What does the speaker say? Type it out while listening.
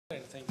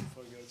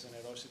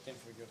generosity and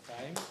for your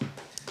time.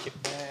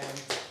 And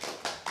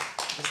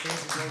the stage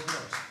is all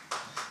yours.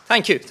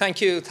 Thank you.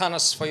 Thank you,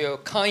 Thanos, for your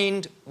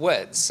kind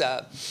words.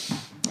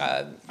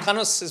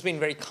 Thanos has been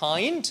very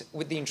kind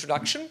with the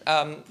introduction.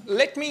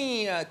 Let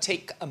me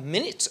take a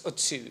minute or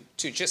two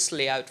to just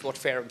lay out what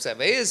Fair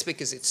Observer is,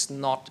 because it's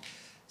not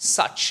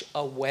such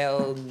a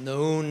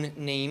well-known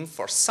name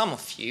for some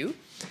of you.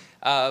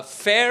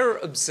 Fair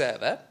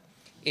Observer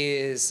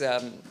is,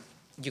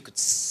 you could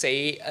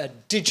say, a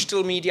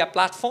digital media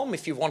platform.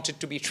 If you want it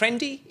to be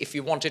trendy, if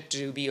you want it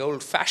to be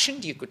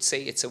old-fashioned, you could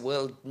say it's a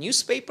world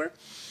newspaper.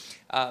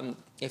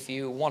 If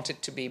you want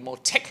it to be more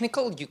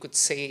technical, you could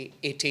say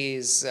it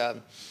is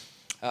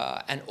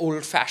an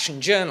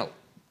old-fashioned journal.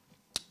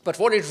 But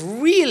what it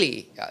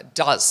really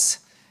does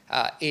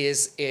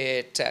is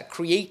it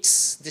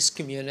creates this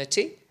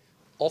community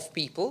of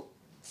people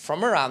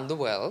from around the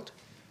world,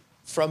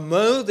 from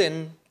more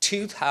than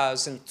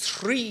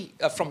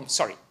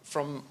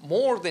from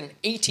more than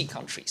 80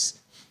 countries,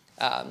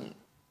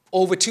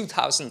 over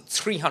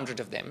 2,300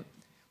 of them,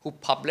 who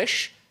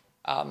publish,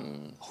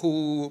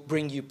 who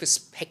bring you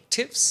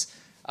perspectives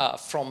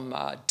from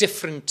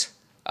different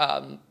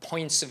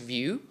points of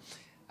view.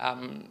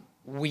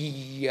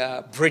 We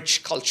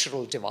bridge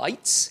cultural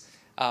divides.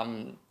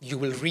 You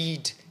will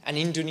read an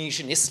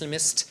Indonesian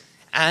Islamist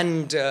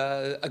and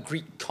a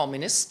Greek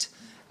communist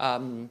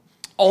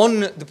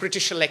on the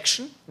British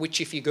election, which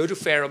if you go to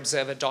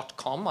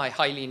fairobserver.com, I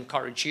highly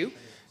encourage you,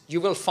 you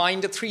will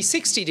find a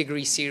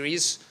 360-degree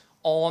series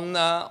on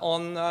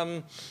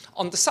the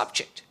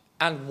subject.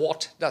 And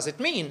what does it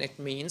mean? It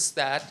means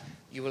that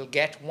you will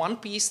get one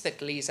piece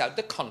that lays out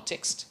the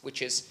context,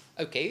 which is,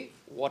 okay,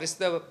 what is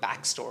the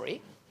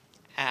backstory?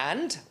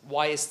 And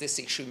why is this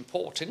issue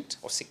important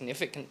or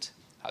significant,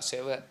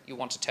 however you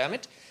want to term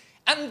it?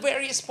 And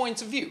various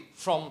points of view,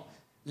 from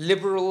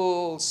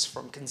liberals,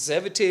 from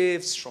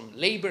conservatives, from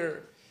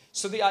labor.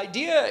 So the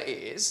idea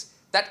is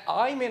that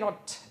I may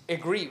not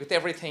agree with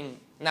everything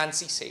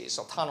Nancy says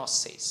or Thanos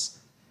says,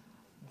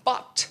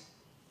 but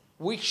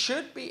we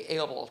should be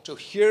able to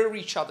hear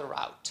each other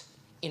out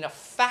in a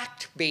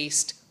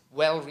fact-based,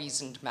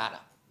 well-reasoned manner.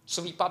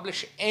 So we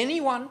publish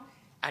anyone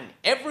and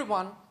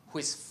everyone who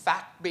is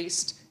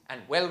fact-based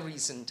and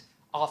well-reasoned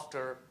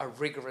after a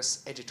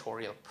rigorous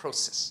editorial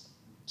process.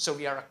 So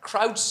we are a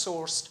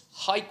crowdsourced,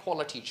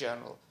 high-quality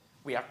journal.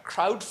 We are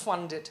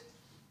crowd-funded.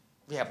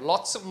 We have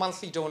lots of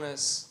monthly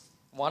donors.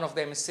 One of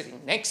them is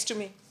sitting next to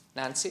me.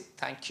 Nancy,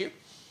 thank you.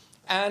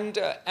 And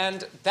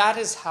that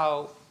is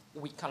how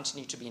we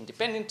continue to be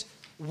independent.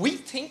 We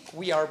think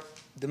we are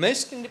the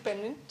most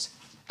independent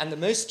and the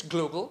most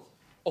global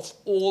of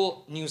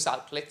all news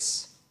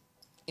outlets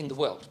in the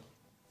world.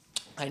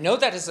 I know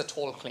that is a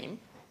tall claim,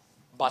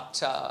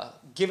 but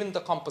given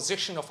the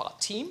composition of our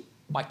team,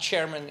 my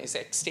chairman is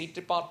ex-State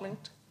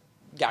Department,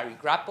 Gary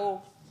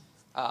Grappo,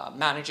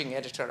 managing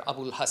editor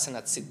Abul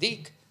Hasanat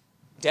Siddiq,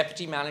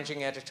 deputy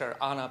managing editor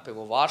Anna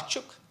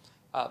Pivovarchuk,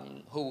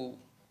 who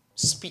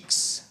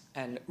speaks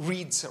and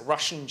reads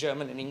Russian,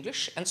 German, and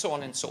English, and so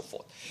on and so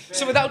forth.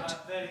 So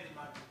without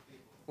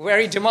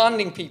very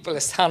demanding people,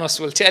 as Thanos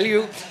will tell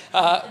you,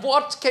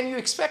 what can you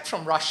expect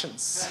from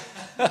Russians?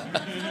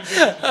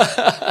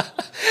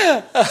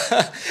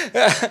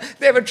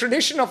 They have a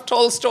tradition of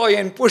Tolstoy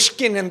and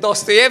Pushkin and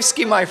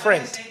Dostoevsky, my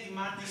friend.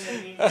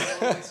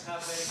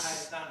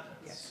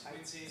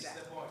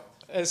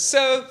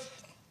 So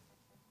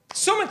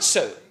much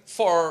so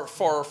for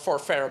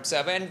Fair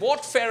Observer. And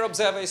what Fair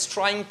Observer is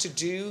trying to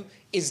do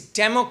is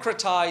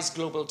democratize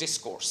global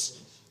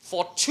discourse.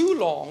 For too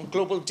long,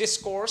 global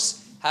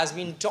discourse has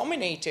been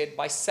dominated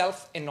by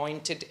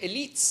self-anointed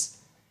elites.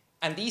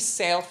 And these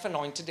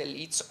self-anointed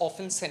elites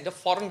often send a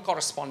foreign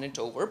correspondent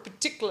over,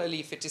 particularly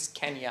if it is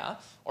Kenya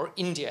or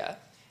India.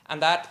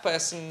 And that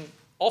person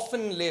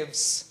often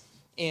lives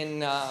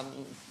in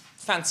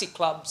fancy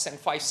clubs and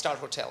five-star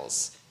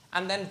hotels,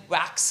 and then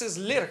waxes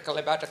lyrical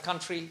about a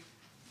country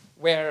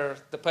where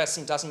the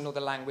person doesn't know the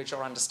language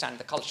or understand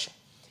the culture.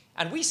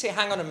 And we say,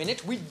 hang on a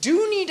minute, we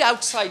do need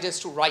outsiders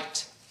to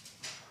write,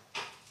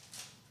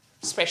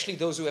 especially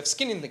those who have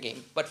skin in the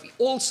game, but we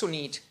also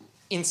need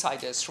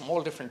insiders from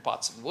all different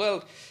parts of the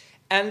world.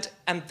 And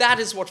that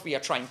is what we are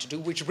trying to do,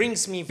 which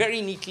brings me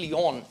very neatly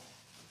on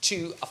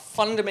to a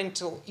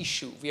fundamental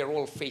issue we are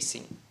all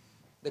facing,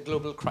 the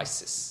global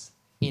crisis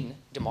in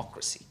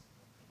democracy.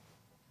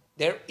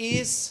 There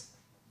is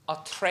a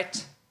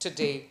threat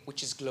today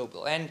which is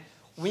global. And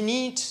we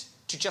need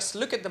to just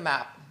look at the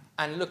map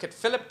and look at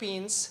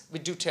Philippines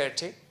with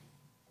Duterte.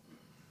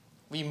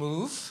 We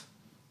move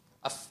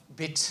a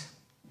bit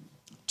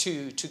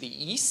to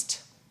the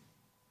east,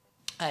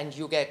 and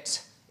you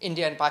get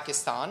India and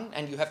Pakistan,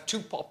 and you have two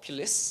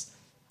populists.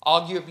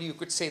 Arguably, you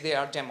could say they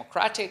are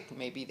democratic.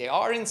 Maybe they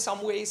are in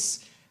some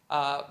ways,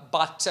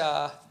 but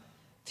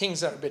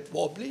things are a bit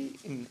wobbly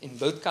in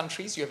both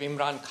countries. You have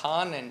Imran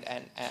Khan and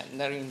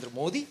Narendra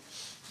Modi.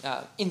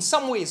 In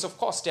some ways, of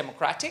course,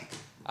 democratic,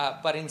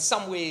 but in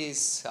some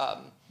ways,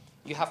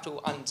 you have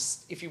to,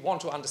 if you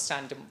want to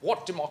understand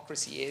what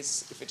democracy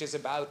is, if it is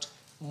about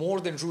more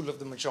than rule of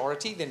the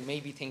majority, then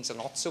maybe things are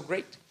not so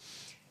great.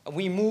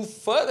 We move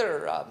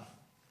further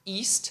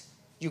east,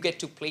 you get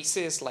to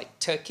places like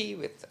Turkey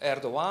with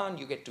Erdogan,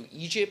 you get to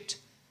Egypt,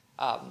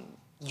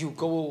 you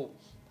go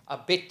a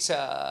bit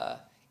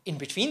in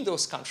between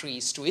those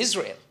countries to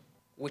Israel,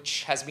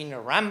 which has been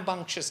a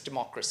rambunctious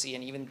democracy,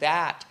 and even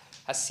that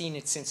has seen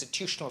its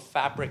institutional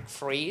fabric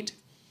frayed.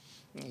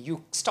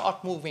 You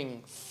start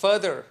moving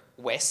further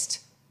west,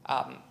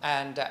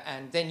 and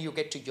then you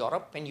get to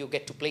Europe, and you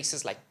get to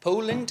places like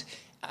Poland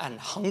and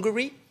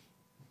Hungary.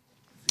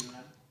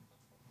 Finland?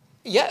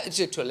 Yeah,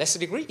 to a lesser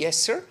degree, yes,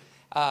 sir.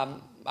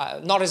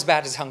 Not as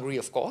bad as Hungary,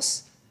 of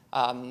course.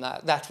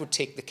 That would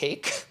take the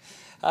cake.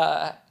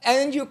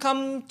 And you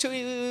come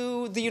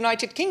to the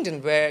United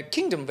Kingdom,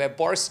 where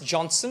Boris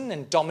Johnson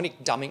and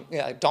Dominic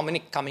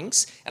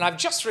Cummings, and I've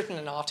just written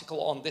an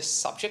article on this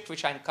subject,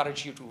 which I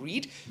encourage you to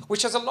read,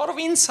 which has a lot of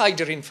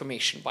insider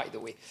information, by the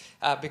way,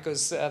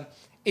 because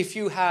if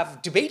you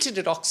have debated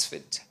at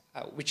Oxford,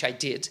 which I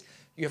did,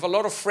 you have a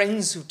lot of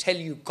friends who tell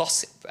you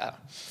gossip,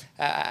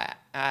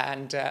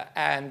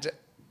 and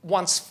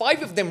once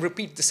 5 of them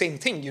repeat the same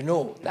thing, you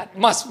know that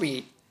must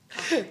be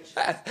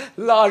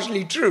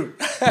largely true.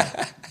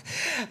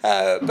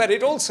 But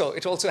it also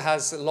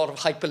has a lot of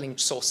hyperlinked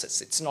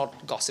sources. It's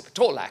not gossip at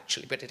all,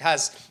 actually, but it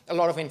has a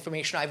lot of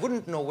information I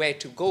wouldn't know where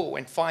to go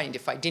and find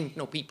if I didn't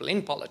know people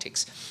in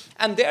politics.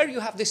 And there you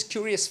have this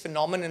curious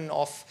phenomenon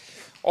of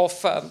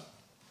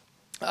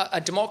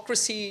a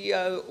democracy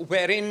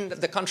wherein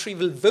the country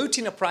will vote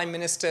in a prime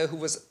minister who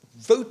was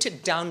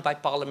voted down by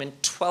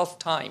parliament 12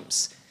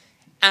 times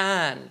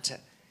and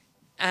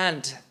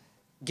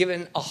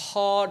given a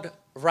hard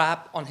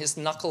rap on his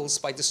knuckles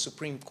by the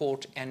Supreme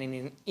Court and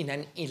in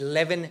an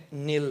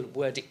 11-0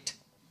 verdict.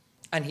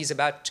 And he's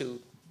about to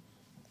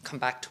come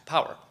back to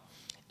power.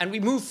 And we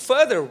move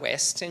further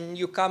west, and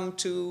you come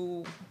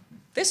to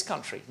this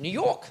country, New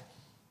York.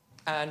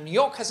 And New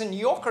York has a New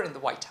Yorker in the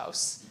White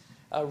House,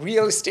 a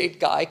real estate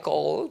guy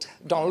called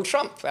Donald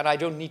Trump. And I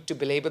don't need to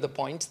belabor the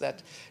point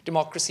that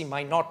democracy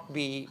might not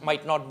be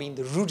in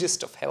the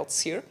rudest of healths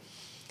here.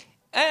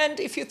 And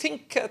if you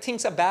think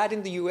things are bad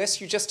in the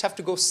US, you just have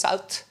to go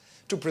south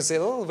to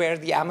Brazil, where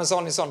the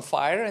Amazon is on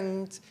fire,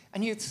 and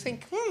you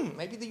think,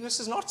 maybe the US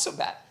is not so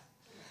bad.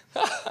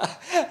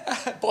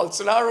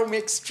 Bolsonaro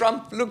makes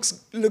Trump look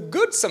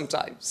good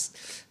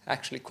sometimes,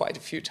 actually quite a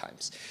few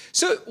times.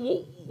 So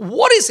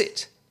what is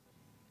it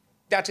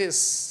that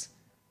is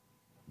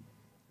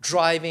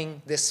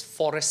driving this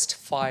forest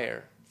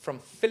fire from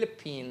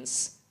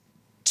Philippines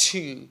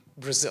to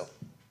Brazil?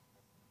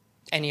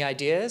 Any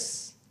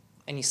ideas?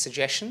 Any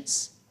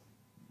suggestions?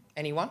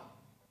 Anyone?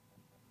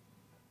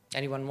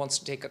 Anyone wants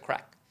to take a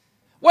crack?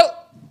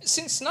 Well,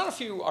 since none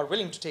of you are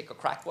willing to take a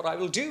crack, what I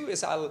will do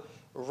is I'll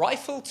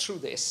rifle through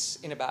this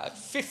in about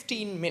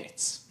 15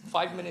 minutes,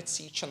 5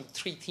 minutes each on the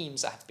 3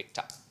 themes I have picked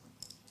up.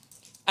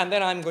 And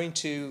then I'm going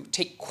to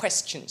take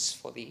questions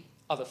for the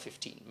other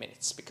 15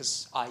 minutes,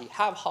 because I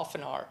have half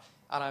an hour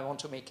and I want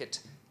to make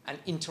it an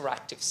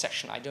interactive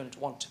session. I don't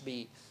want to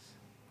be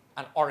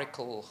an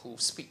oracle who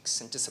speaks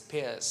and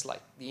disappears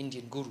like the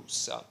Indian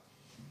gurus,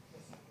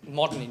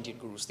 modern Indian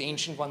gurus. The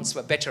ancient ones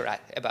were better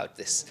about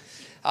this.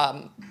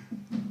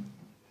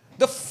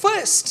 The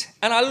first,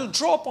 and I'll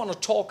draw upon a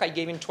talk I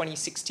gave in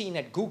 2016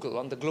 at Google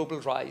on the global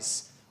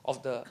rise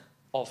of the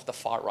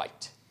far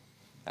right.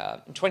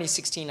 In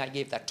 2016, I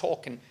gave that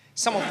talk, and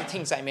some of the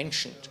things I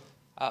mentioned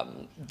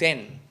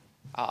then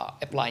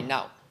apply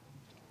now.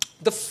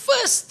 The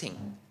first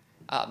thing,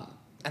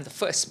 and the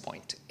first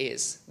point,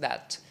 is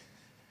that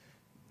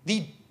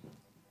the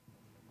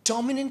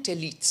dominant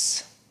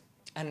elites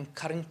and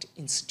current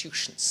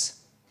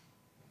institutions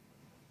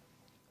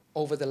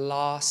over the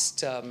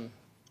last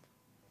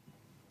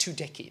 2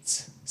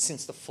 decades,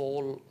 since the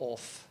fall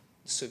of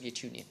the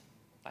Soviet Union,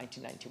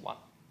 1991,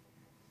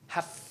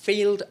 have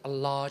failed a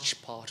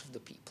large part of the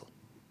people.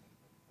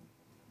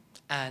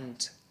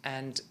 And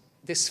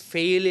this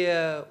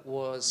failure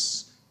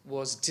was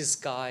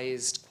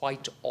disguised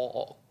quite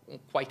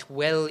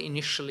well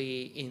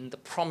initially in the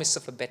promise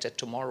of a better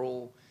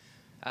tomorrow,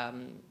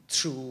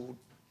 through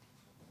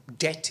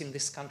debt in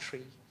this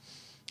country,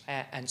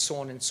 and so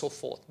on and so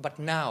forth. But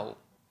now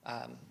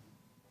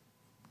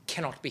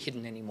cannot be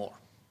hidden anymore.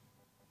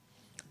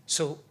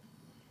 So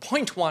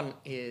point 1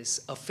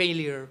 is a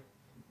failure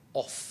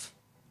of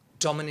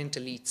dominant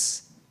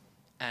elites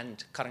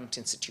and current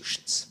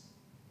institutions.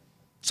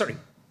 Sorry,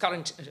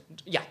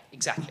 yeah,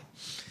 exactly.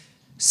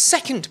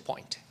 Second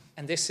point,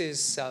 and this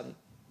is a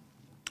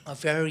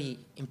very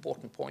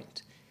important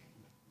point,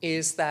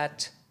 is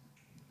that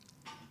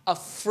a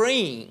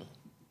fraying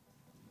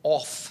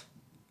of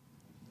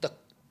the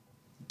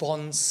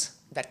bonds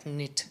that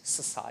knit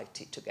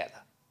society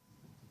together.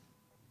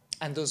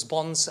 And those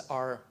bonds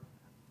are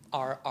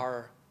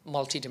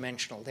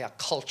multidimensional. They are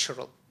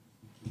cultural,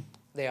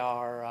 they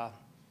are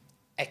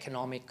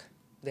economic,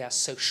 they are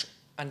social.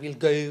 And we'll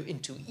go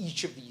into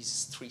each of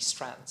these 3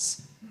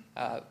 strands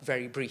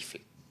very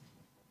briefly.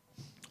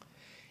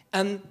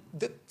 And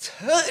the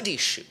third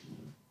issue,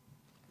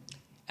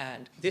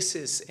 and this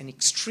is an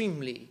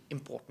extremely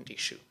important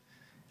issue,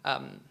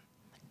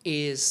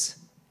 is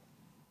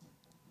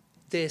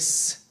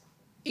this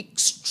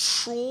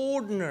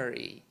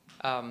extraordinary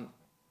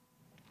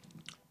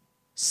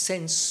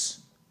sense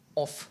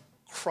of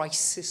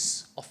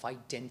crisis of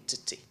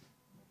identity.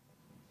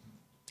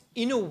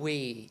 In a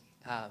way,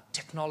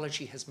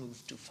 technology has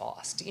moved too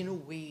fast. In a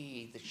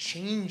way, the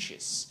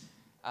changes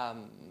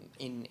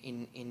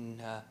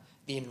in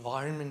the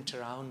environment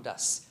around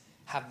us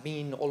have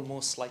been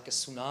almost like a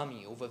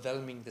tsunami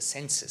overwhelming the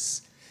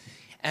senses.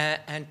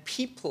 And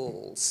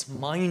people's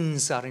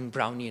minds are in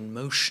Brownian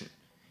motion.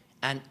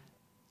 And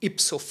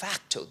ipso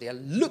facto, they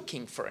are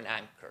looking for an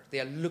anchor.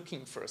 They are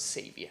looking for a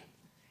savior.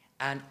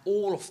 And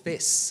all of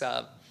this,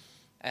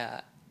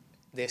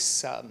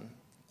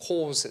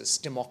 causes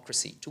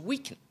democracy to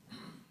weaken.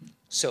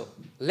 So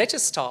let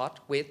us start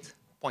with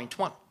point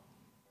one.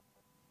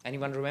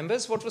 Anyone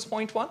remembers what was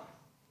point one?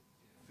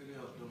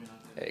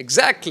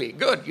 Exactly,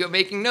 good, you're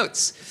making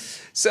notes.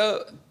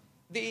 So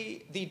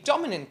the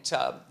dominant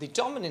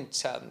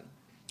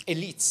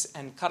elites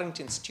and current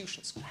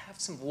institutions, I have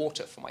some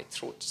water for my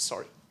throat,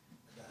 sorry,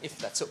 if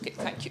that's okay,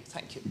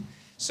 thank you.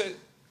 So,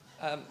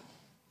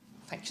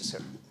 thank you, sir.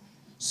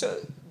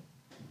 So,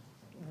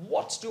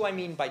 what do I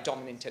mean by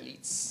dominant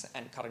elites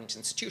and current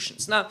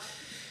institutions? Now,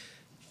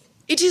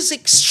 it is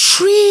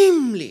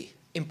extremely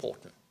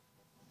important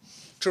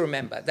to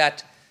remember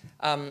that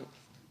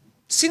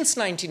since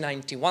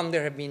 1991,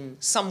 there have been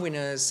some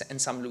winners and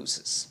some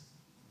losers.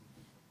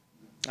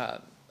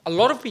 A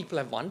lot of people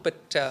have won,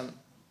 but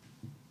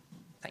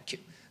thank you.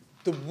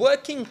 The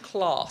working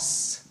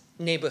class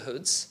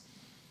neighborhoods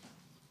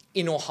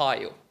in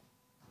Ohio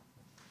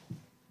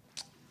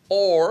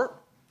or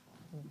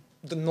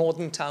the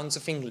northern towns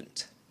of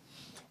England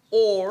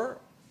or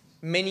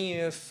many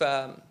of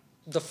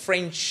the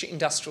French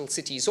industrial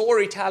cities or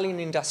Italian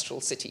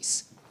industrial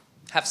cities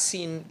have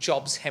seen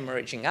jobs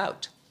hemorrhaging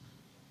out.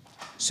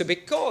 So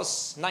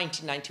because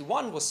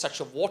 1991 was such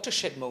a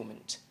watershed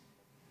moment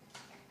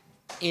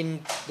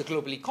in the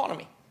global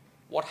economy,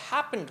 what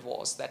happened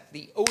was that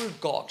the old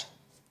god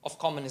of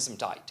communism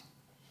died.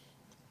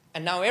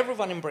 And now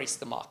everyone embraced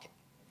the market.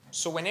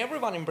 So when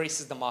everyone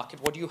embraces the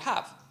market, what do you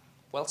have?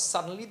 Well,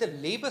 suddenly the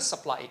labor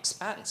supply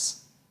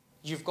expands.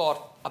 You've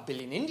got 1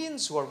 billion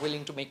Indians who are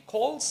willing to make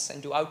calls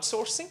and do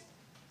outsourcing.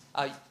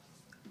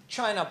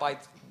 China,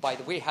 by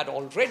the way, had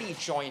already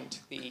joined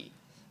the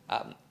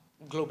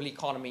global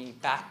economy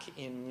back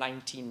in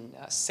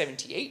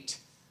 1978,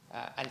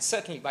 and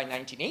certainly by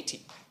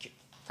 1980.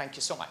 Thank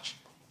you so much.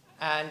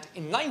 And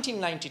in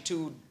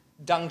 1992,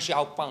 Deng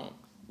Xiaoping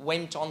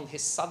went on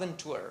his southern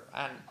tour,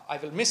 and I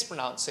will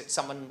mispronounce it,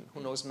 someone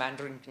who knows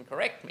Mandarin can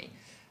correct me,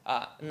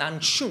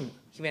 Nanshun.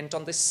 He went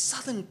on this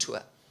southern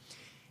tour.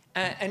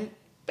 And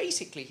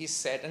basically he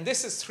said, and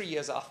this is 3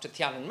 years after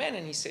Tiananmen,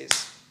 and he says,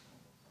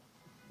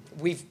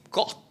 we've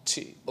got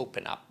to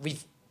open up.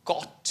 We've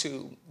got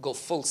to go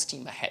full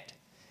steam ahead.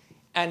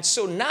 And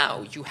so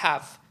now you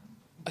have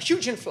a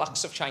huge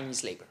influx of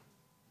Chinese labor.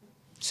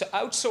 So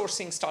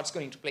outsourcing starts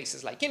going to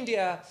places like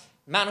India.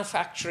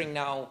 Manufacturing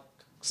now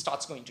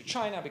starts going to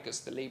China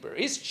because the labor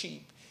is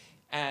cheap.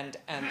 And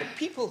the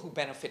people who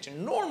benefit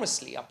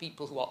enormously are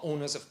people who are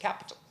owners of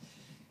capital.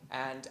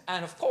 And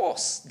of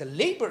course, the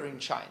labor in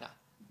China,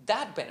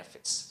 that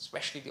benefits,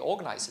 especially the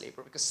organized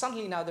labor, because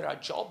suddenly now there are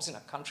jobs in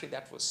a country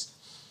that was,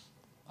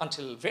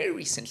 until very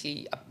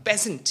recently, a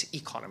peasant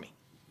economy.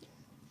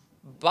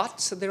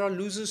 But there are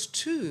losers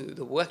too.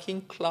 The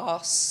working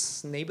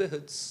class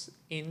neighborhoods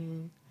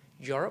in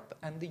Europe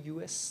and the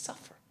US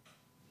suffer.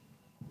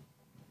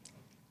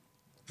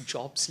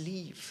 Jobs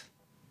leave.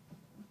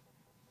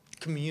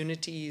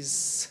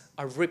 Communities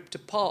are ripped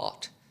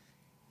apart.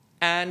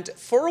 And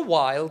for a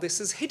while,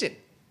 this is hidden.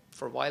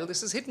 For a while,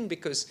 this is hidden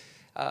because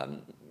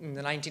in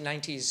the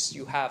 1990s,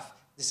 you have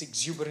this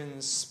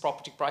exuberance,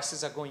 property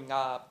prices are going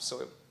up,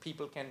 so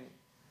people can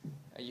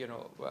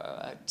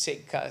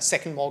take a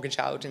second mortgage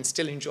out and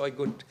still enjoy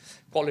good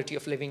quality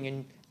of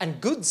living. And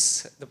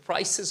goods, the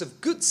prices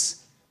of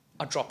goods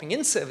are dropping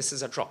and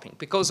services are dropping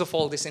because of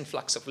all this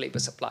influx of labor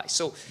supply.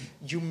 So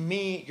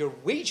your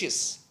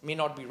wages may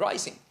not be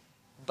rising,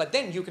 but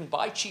then you can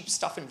buy cheap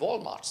stuff in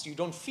Walmart, so you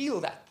don't feel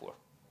that poor.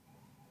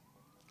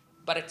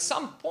 But at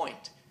some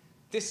point,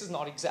 this is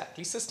not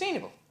exactly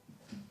sustainable.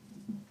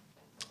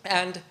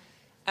 And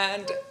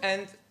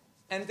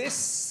this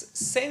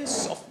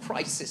sense of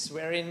crisis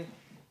wherein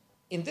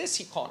in this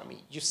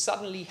economy, you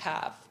suddenly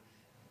have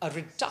a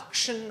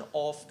reduction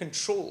of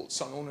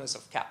controls on owners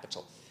of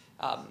capital.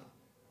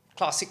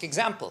 Classic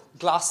example,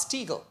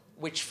 Glass-Steagall,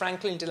 which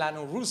Franklin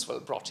Delano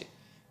Roosevelt brought in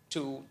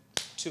to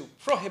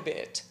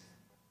prohibit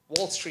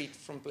Wall Street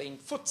from playing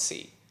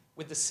footsie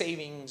with the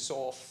savings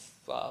of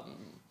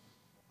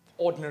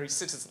ordinary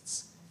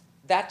citizens.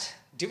 That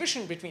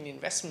division between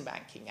investment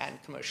banking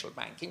and commercial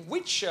banking,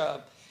 which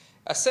a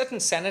certain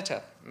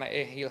senator,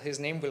 his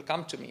name will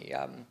come to me,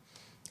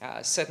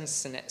 a certain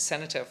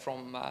senator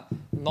from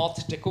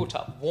North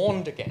Dakota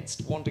warned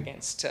against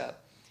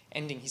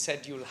ending. He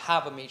said, you'll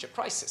have a major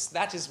crisis.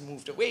 That is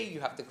moved away. You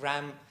have the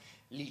Graham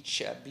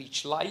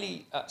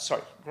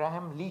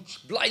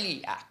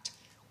Graham-Leach-Bliley Act,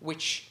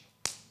 which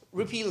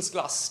repeals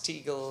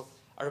Glass-Steagall,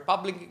 a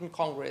Republican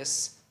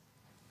Congress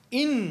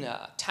in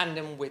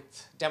tandem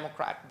with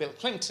Democrat Bill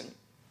Clinton,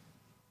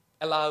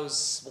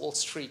 allows Wall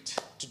Street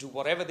to do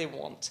whatever they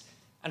want.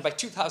 And by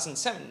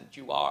 2007,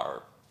 you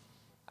are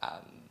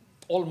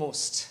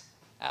almost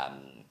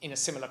in a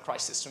similar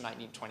crisis to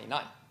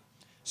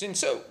 1929.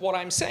 So what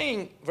I'm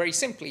saying very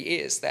simply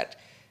is that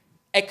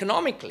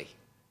economically,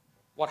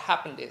 what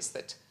happened is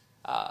that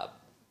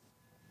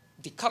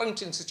the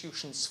current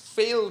institutions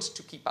failed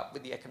to keep up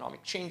with the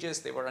economic changes.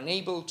 They were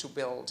unable to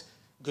build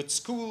good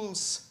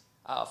schools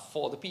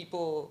for the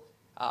people.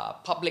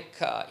 Public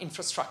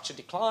infrastructure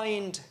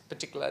declined,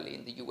 particularly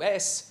in the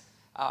US.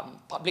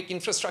 Public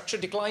infrastructure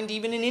declined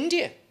even in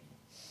India.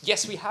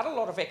 Yes, we had a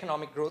lot of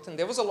economic growth and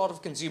there was a lot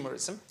of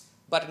consumerism,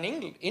 but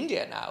in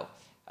India now,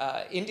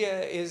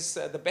 India is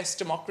the best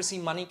democracy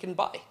money can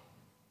buy.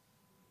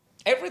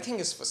 Everything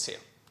is for sale.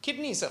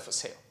 Kidneys are for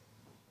sale.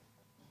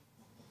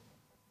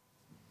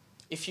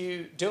 If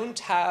you don't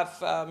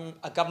have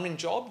a government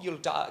job, you'll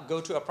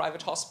go to a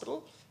private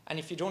hospital, and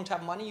if you don't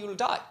have money, you'll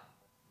die.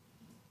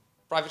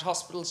 Private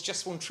hospitals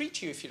just won't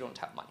treat you if you don't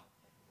have money.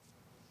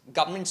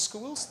 Government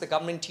schools, the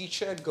government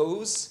teacher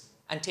goes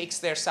and takes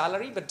their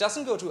salary, but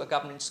doesn't go to a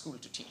government school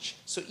to teach.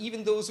 So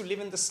even those who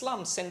live in the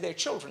slums send their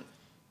children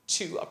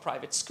to a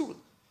private school.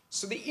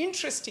 So the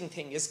interesting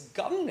thing is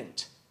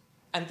government,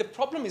 and the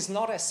problem is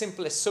not as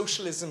simple as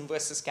socialism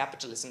versus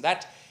capitalism.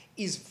 That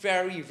is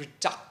very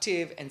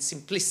reductive and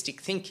simplistic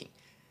thinking,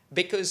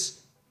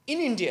 because in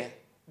India,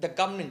 the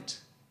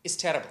government is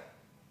terrible.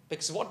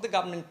 Because what the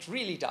government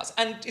really does,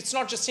 and it's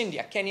not just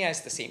India, Kenya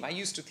is the same. I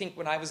used to think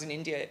when I was in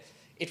India,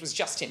 it was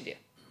just India.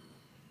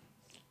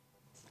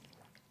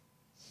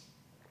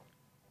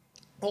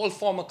 All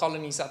former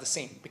colonies are the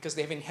same because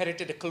they've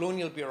inherited a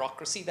colonial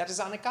bureaucracy that is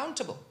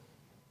unaccountable.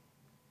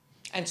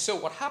 And so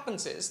what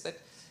happens is that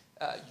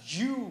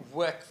you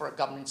work for a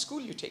government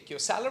school, you take your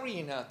salary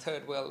in a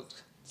third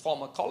world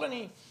former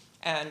colony,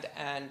 and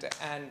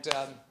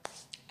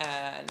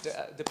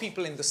the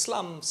people in the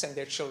slum send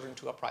their children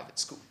to a private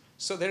school.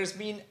 So there has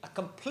been a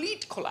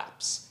complete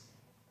collapse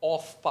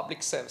of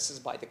public services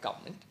by the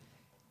government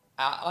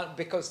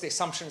because the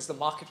assumption is the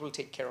market will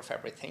take care of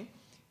everything.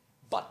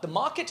 But the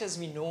market, as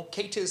we know,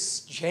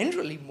 caters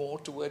generally more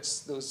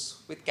towards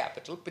those with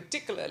capital,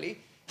 particularly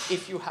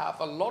if you have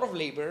a lot of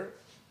labor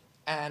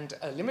and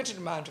a limited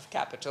amount of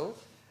capital,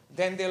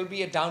 then there'll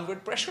be a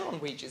downward pressure on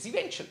wages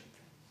eventually.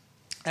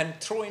 And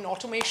throw in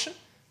automation,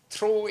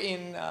 throw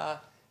in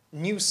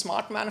new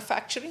smart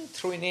manufacturing,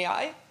 throw in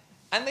AI,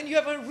 and then you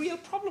have a real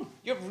problem.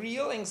 You have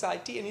real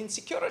anxiety and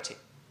insecurity.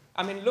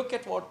 I mean, look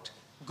at what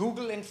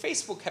Google and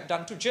Facebook have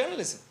done to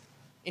journalism.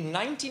 In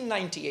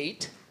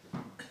 1998,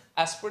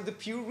 as per the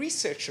Pew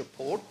Research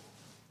report,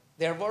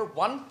 there were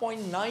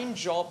 1.9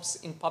 jobs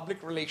in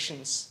public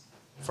relations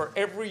for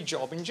every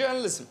job in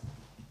journalism.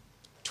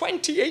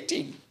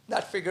 2018,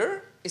 that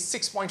figure is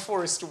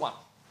 6.4:1.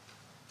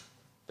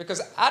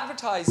 Because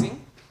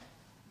advertising,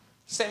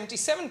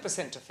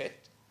 77% of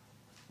it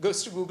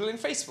goes to Google and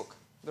Facebook,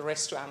 the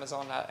rest to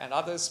Amazon and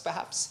others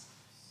perhaps.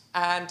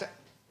 And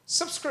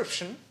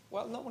subscription,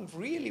 well, no one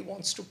really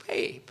wants to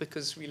pay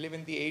because we live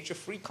in the age of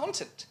free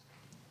content.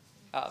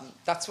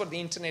 That's what the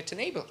internet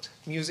enabled.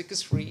 Music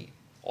is free,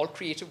 all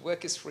creative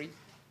work is free.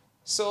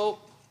 So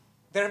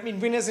there have been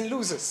winners and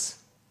losers.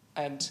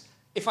 And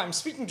if I'm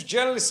speaking to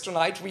journalists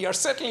tonight, we are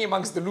certainly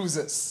amongst the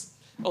losers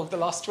of the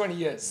last 20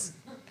 years.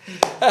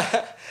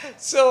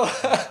 So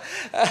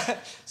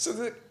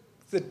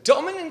the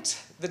dominant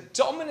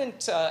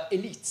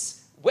elites,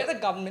 whether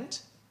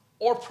government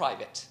or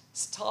private,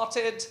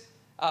 started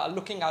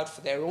looking out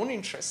for their own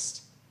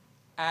interest,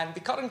 and the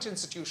current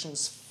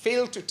institutions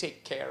failed to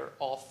take care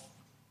of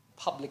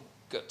public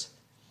good.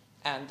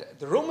 And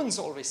the Romans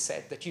always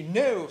said that you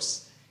know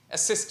a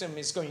system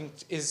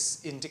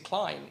is in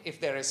decline if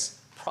there is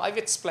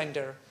private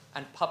splendor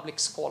and public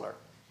squalor.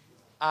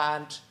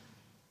 And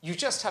you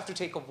just have to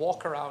take a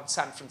walk around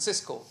San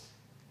Francisco,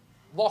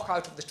 walk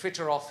out of the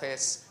Twitter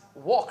office,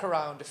 walk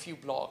around a few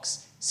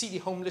blocks, see the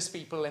homeless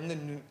people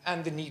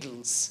and the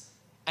needles,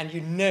 and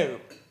you know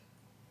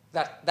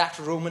that that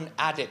Roman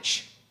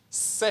adage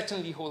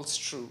certainly holds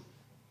true,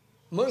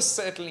 most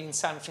certainly in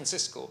San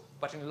Francisco,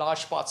 but in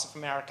large parts of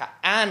America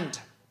and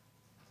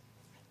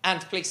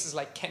places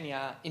like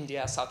Kenya,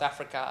 India, South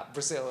Africa,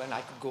 Brazil, and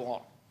I could go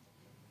on.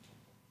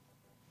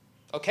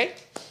 Okay?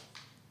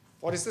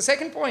 What is the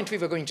second point we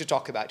were going to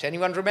talk about?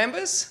 Anyone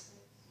remembers?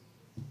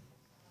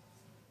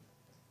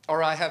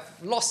 Or I have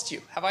lost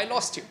you. Have I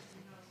lost you?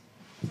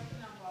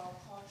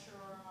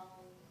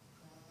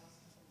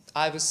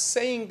 I was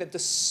saying that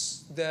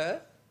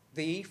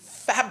the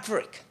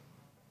fabric,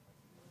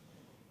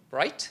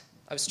 right?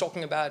 I was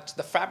talking about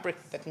the fabric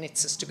that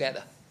knits us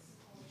together.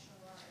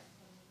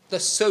 The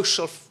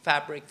social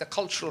fabric, the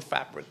cultural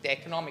fabric, the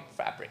economic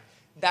fabric,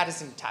 that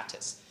is in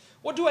tatters.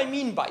 What do I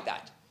mean by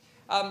that?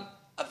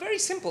 A very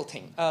simple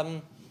thing.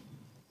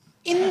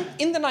 In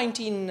the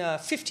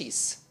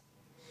 1950s,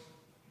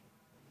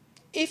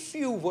 if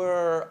you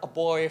were a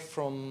boy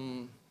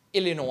from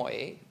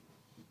Illinois,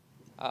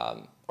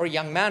 or a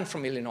young man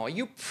from Illinois,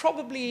 you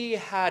probably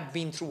had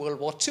been through World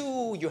War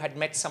II, you had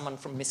met someone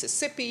from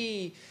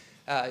Mississippi,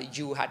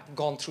 you had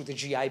gone through the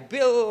GI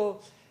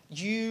Bill,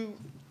 you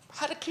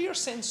had a clear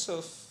sense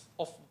of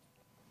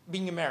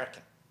being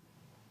American.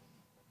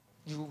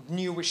 You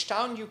knew which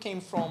town you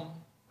came from.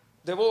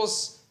 There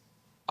was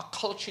a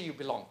culture you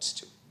belonged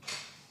to,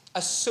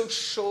 a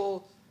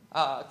social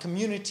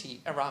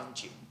community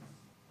around you.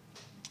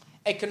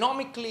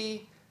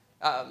 Economically,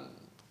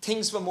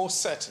 things were more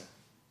certain.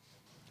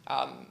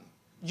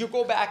 You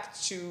go back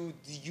to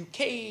the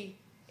UK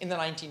in the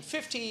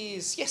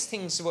 1950s, yes,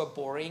 things were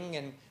boring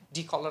and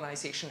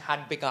decolonization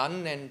had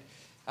begun and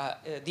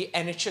the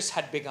NHS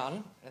had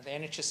begun. The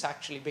NHS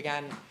actually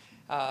began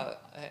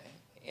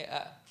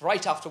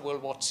right after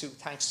World War II,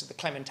 thanks to the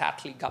Clement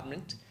Attlee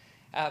government,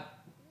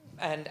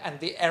 and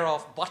the era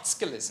of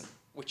Butskillism,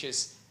 which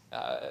is,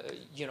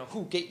 Hugh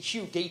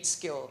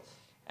Gateskill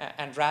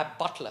and Rab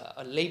Butler,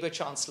 a Labour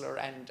Chancellor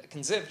and a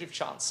Conservative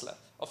Chancellor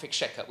of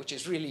Exchequer, which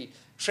is really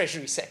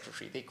Treasury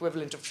Secretary, the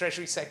equivalent of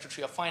Treasury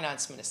Secretary or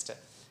Finance Minister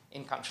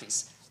in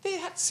countries. They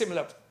had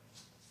similar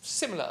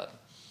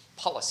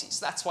policies.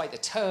 That's why the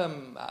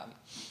term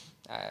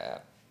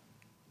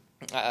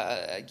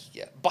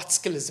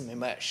Butskillism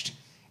emerged.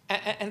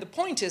 And the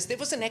point is, there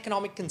was an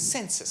economic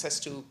consensus as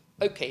to,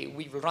 okay,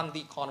 we will run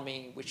the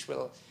economy, which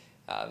will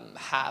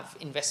have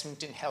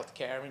investment in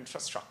healthcare,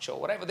 infrastructure,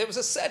 whatever. There was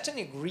a certain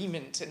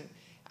agreement,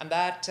 and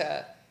that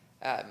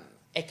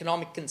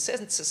economic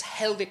consensus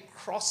held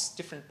across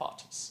different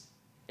parties.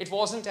 It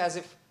wasn't as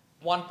if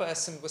one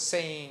person was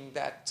saying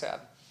that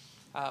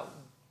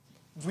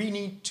we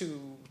need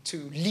to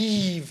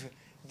leave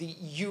the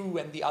EU,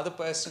 and the other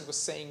person was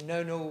saying,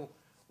 no,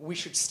 we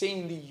should stay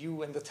in the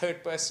EU, and the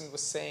third person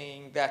was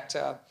saying that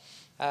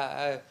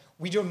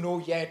we don't know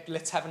yet,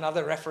 let's have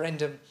another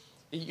referendum.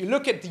 You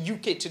look at the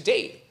UK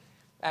today,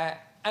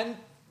 and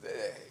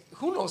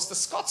who knows, the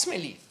Scots may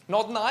leave,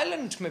 Northern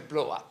Ireland may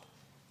blow up.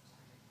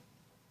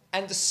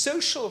 And the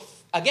social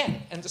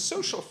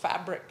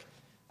fabric,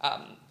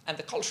 and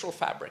the cultural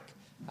fabric,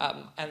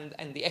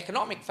 and the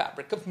economic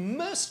fabric of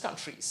most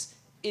countries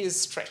is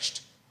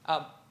stretched,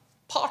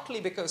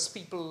 partly because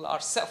people are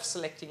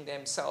self-selecting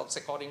themselves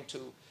according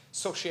to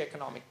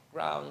socioeconomic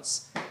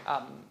grounds.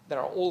 There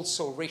are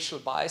also racial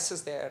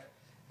biases there,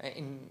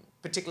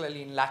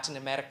 particularly in Latin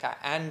America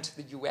and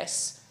the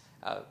US.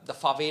 The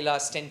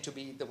favelas tend to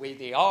be the way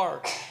they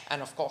are,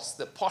 and of course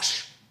the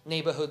posh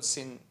neighborhoods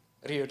in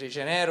Rio de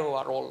Janeiro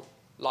are all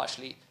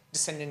largely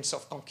descendants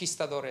of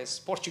conquistadores,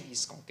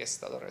 Portuguese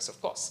conquistadores,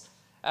 of course.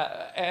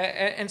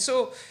 And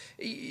so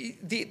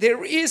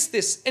there is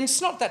this, and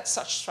it's not that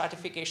such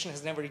stratification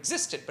has never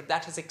existed, but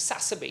that has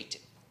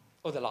exacerbated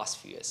over the last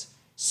few years,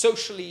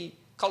 socially,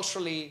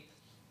 culturally,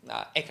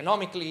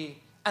 economically,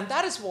 and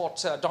that is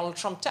what Donald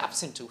Trump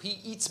taps into. He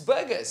eats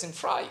burgers and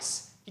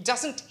fries. He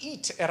doesn't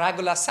eat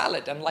arugula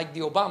salad, unlike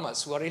the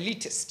Obamas, who are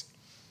elitist.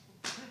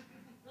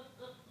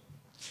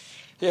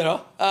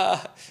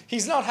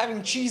 He's not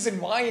having cheese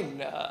and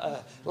wine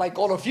like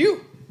all of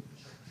you.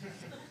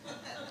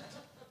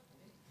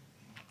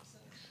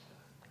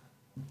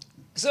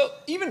 So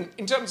even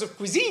in terms of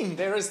cuisine,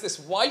 there is this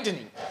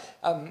widening,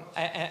 and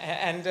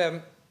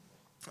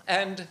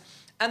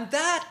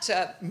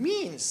that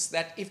means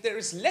that if there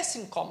is less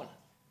in common,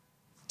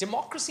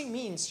 democracy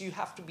means you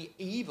have to be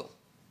able.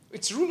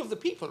 It's rule of the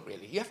people,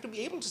 really. You have to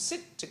be able to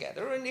sit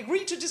together and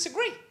agree to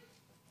disagree.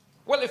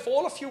 Well, if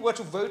all of you were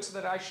to vote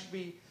that I should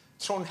be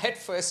thrown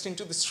headfirst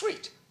into the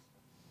street,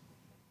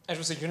 it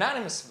was a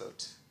unanimous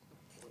vote,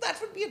 that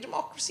would be a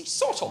democracy,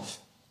 sort of.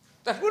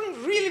 That wouldn't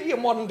really be a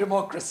modern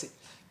democracy.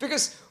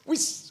 Because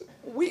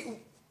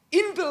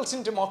inbuilt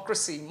in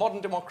democracy,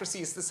 modern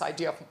democracy is this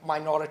idea of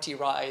minority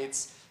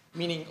rights,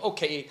 meaning,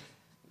 okay,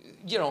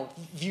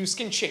 views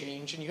can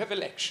change and you have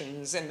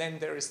elections, and then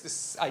there is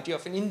this idea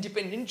of an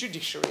independent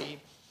judiciary,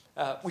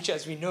 which,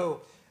 as we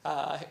know,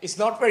 is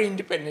not very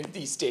independent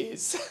these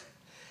days,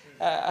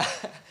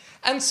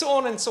 and so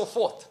on and so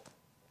forth.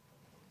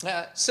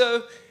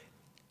 So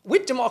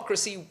with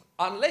democracy,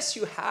 unless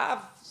you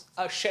have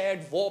a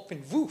shared warp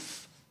and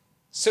woof,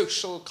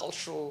 social,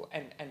 cultural,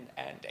 and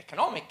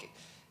economic,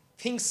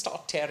 things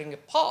start tearing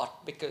apart,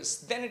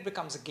 because then it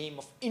becomes a game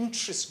of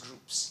interest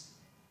groups.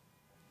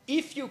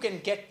 If you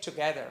can get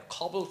together,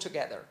 cobble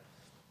together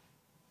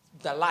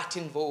the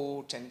Latin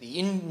vote and the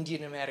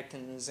Indian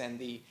Americans and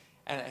the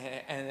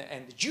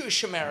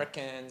Jewish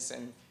Americans,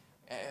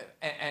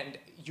 and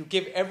you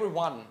give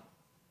everyone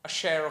a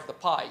share of the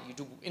pie, you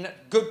do in a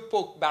good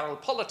pork barrel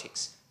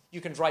politics,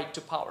 you can ride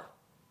to power.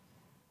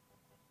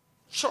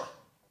 Sure,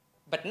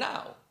 but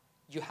now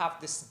you have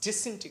this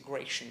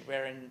disintegration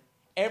wherein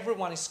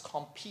everyone is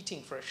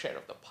competing for a share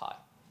of the pie.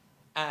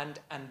 And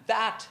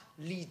that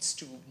leads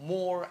to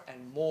more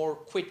and more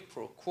quid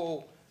pro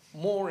quo,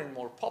 more and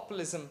more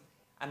populism,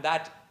 and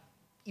that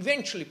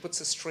eventually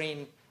puts a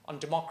strain on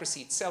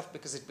democracy itself,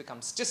 because it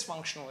becomes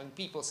dysfunctional and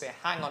people say,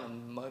 hang on a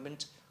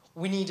moment,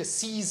 we need a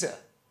Caesar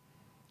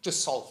to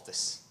solve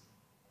this.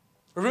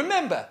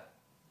 Remember,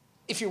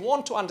 if you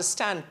want to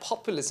understand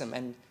populism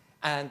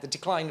and the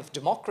decline of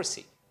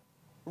democracy,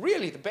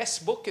 really the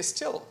best book is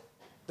still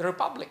The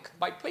Republic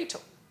by Plato.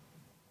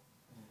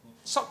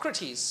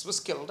 Socrates was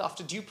killed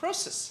after due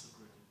process.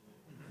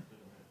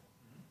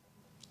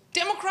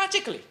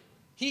 Democratically.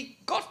 He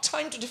got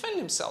time to defend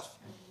himself.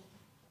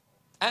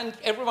 And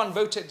everyone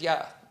voted,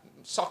 yeah,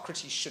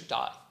 Socrates should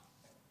die.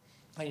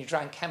 And he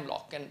drank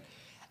hemlock.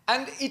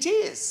 And it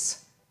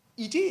is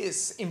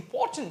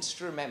important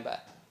to remember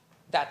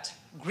that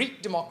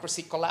Greek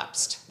democracy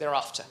collapsed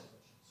thereafter.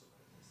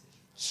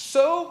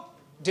 So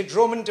did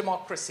Roman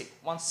democracy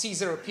once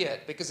Caesar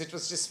appeared, because it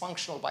was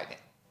dysfunctional by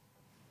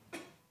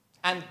then.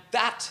 And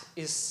that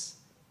is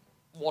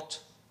what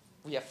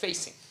we are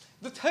facing.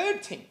 The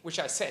third thing, which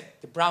I said,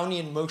 the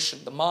Brownian motion,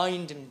 the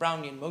mind in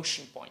Brownian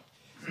motion point,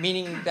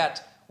 meaning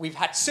that we've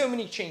had so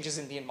many changes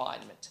in the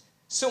environment,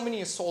 so many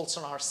assaults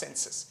on our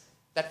senses,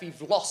 that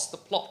we've lost the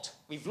plot.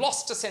 We've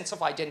lost a sense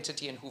of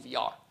identity and who we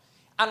are.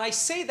 And I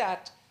say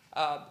that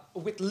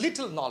with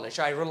little knowledge.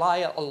 I rely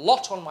a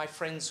lot on my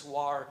friends who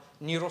are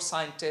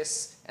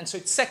neuroscientists, and so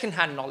it's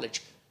secondhand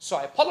knowledge. So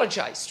I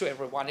apologize to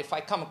everyone if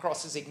I come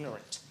across as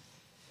ignorant.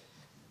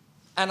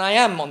 And I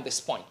am on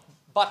this point.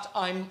 But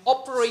I'm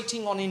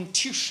operating on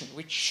intuition,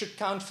 which should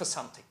count for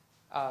something.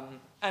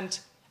 And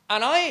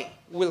I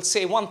will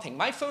say one thing.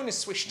 My phone is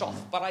switched off,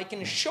 but I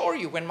can assure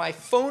you when my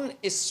phone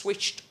is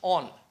switched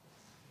on,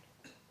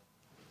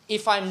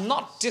 if I'm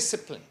not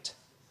disciplined,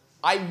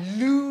 I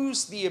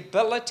lose the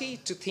ability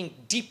to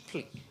think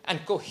deeply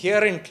and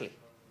coherently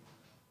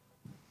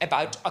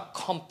about a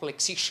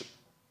complex issue.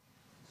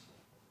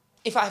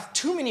 If I have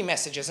too many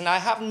messages and I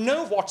have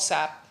no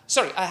WhatsApp,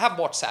 sorry, I have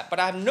WhatsApp, but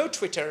I have no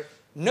Twitter,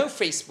 no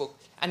Facebook,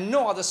 and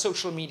no other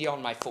social media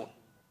on my phone.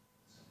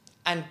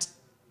 And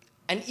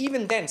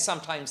even then,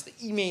 sometimes the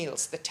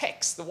emails, the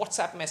texts, the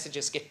WhatsApp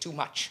messages get too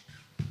much.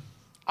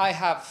 I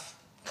have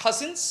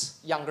cousins,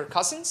 younger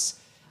cousins.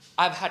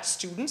 I've had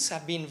students.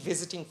 I've been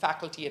visiting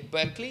faculty at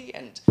Berkeley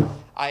and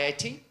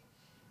IIT.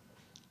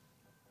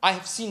 I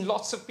have seen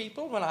lots of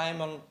people when I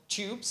am on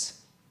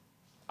tubes.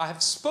 I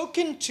have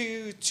spoken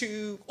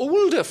to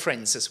older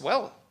friends as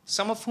well,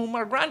 some of whom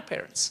are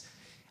grandparents.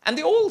 And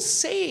they all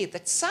say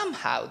that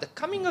somehow the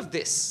coming of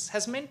this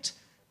has meant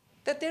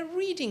that their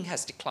reading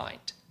has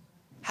declined,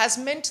 has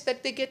meant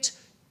that they get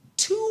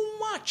too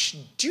much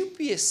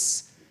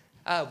dubious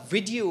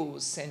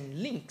videos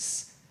and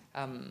links.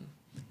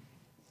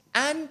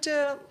 And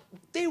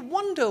they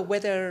wonder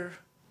whether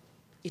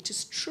it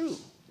is true.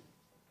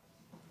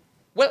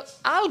 Well,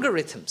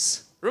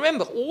 algorithms,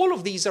 remember, all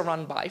of these are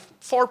run by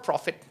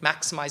for-profit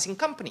maximizing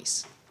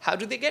companies. How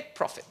do they get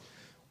profit?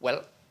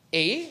 Well,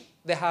 A,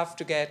 they have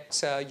to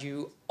get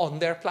you on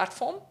their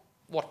platform,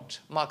 what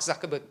Mark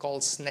Zuckerberg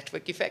calls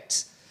network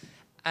effects.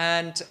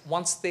 And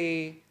once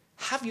they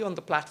have you on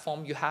the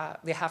platform,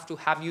 they have to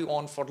have you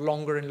on for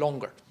longer and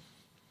longer.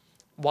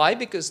 Why?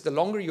 Because the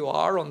longer you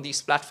are on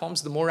these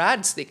platforms, the more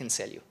ads they can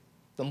sell you,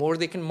 the more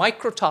they can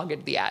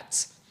micro-target the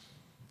ads.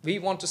 We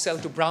want to sell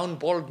to brown,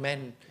 bald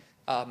men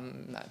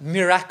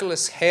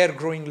miraculous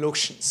hair-growing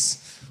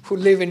lotions who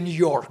live in New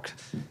York.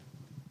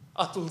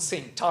 Atul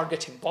Singh,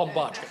 target him,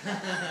 bombard him.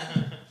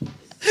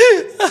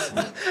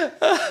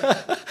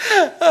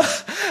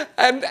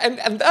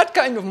 and that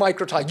kind of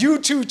micro-target, you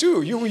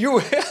too,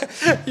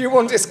 you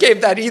won't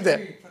escape that either.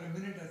 For a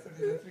minute, I thought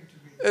you were referring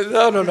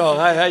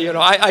to me.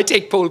 No. I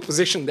take pole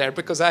position there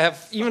because I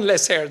have even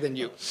less hair than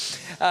you.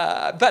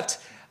 But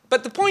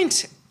the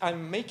point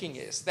I'm making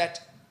is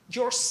that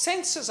your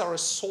senses are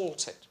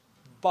assaulted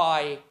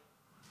by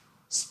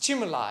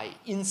stimuli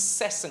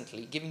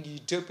incessantly giving you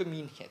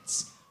dopamine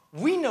hits.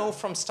 We know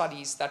from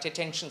studies that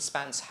attention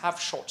spans have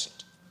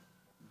shortened.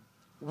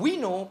 We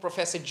know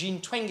Professor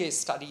Jean Twenge's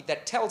study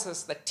that tells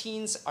us that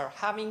teens are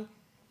having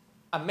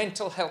a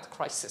mental health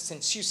crisis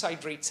and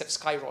suicide rates have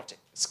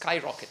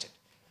skyrocketed.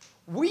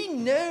 We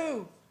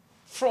know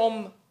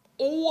from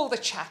all the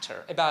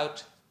chatter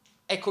about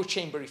echo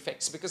chamber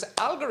effects because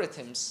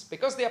algorithms,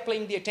 because they are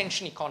playing the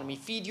attention economy,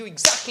 feed you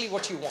exactly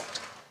what you want.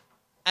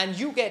 And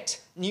you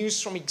get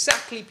news from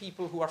exactly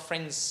people who are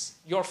friends,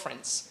 your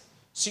friends.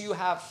 So you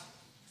have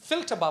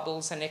filter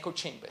bubbles and echo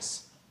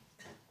chambers.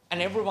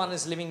 And everyone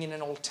is living in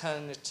an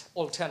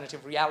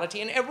alternative reality.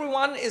 And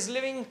everyone is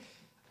living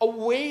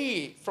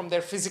away from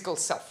their physical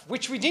self,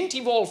 which we didn't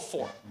evolve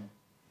for.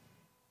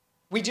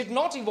 We did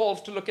not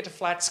evolve to look at a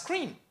flat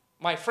screen.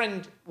 My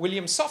friend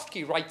William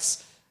Softke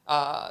writes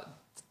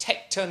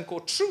Tech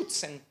Turncoat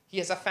Truths, and he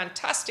has a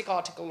fantastic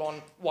article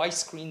on why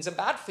screens are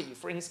bad for you.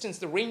 For instance,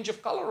 the range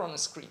of color on a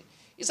screen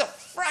is a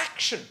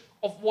fraction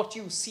of what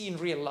you see in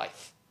real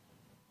life.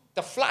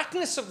 The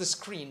flatness of the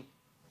screen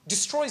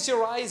destroys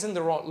your eyes in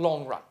the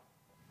long run.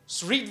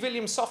 So read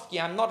William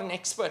Softke. I'm not an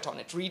expert on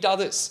it. Read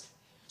others.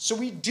 So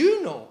we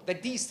do know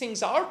that these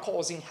things are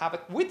causing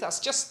havoc with us,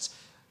 just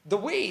the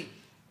way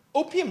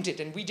opium did,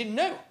 and we didn't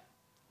know.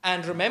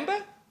 And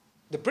remember,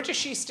 the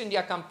British East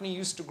India Company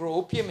used to grow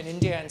opium in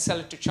India and sell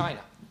it to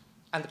China.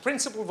 And the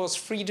principle was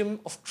freedom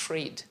of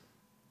trade,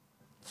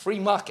 free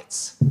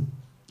markets.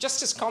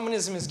 just as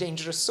communism is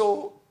dangerous,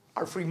 so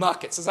are free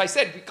markets. As I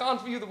said, we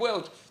can't view the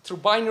world through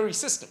binary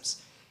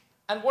systems.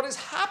 And what is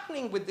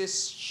happening with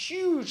this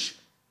huge,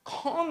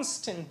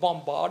 constant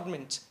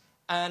bombardment,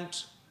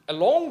 and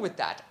along with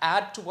that,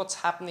 add to what's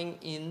happening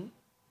in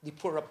the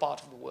poorer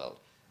part of the world,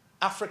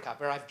 Africa,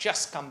 where I've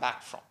just come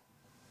back from.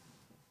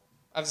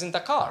 I was in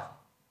Dakar,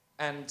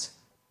 and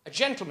a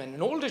gentleman,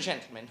 an older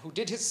gentleman, who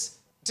did his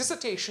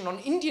dissertation on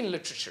Indian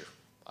literature,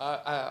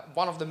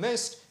 one of the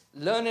most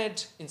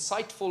learned,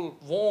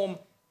 insightful, warm,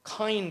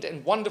 kind,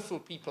 and wonderful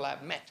people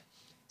I've met,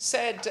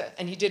 said,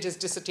 and he did his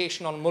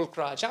dissertation on Mulk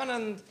Raj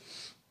Anand,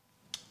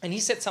 and he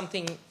said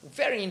something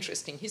very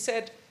interesting. He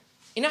said,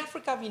 in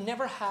Africa, we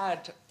never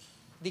had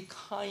the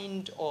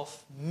kind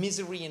of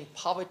misery and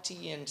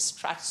poverty and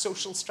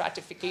social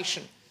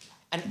stratification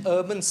and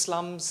urban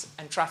slums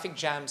and traffic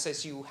jams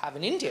as you have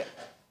in India.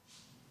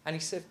 And he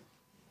said,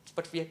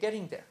 but we are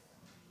getting there.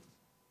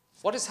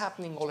 What is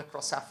happening all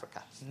across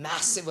Africa?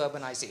 Massive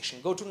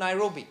urbanization. Go to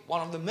Nairobi,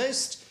 one of the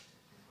most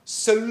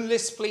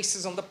soulless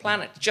places on the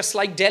planet, just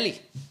like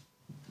Delhi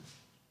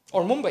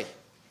or Mumbai.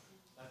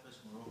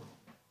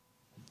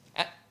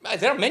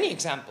 There are many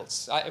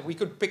examples. We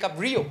could pick up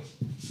Rio,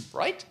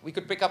 right? We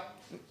could pick up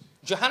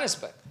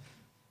Johannesburg.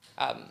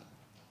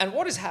 And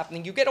what is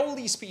happening? You get all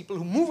these people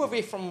who move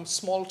away from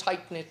small,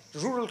 tight-knit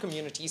rural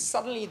communities.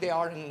 Suddenly they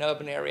are in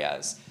urban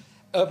area.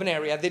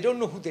 They don't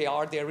know who they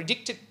are. They're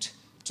addicted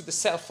to the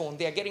cell phone.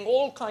 They are getting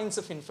all kinds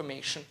of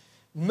information,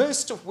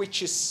 most of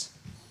which is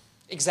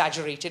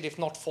exaggerated, if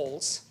not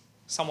false.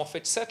 Some of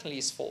it certainly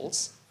is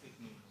false.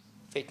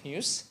 Fake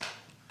news.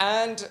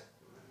 And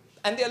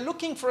they're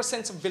looking for a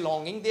sense of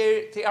belonging.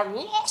 They are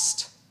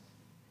lost.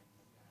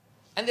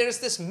 And there is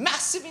this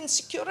massive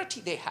insecurity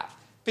they have,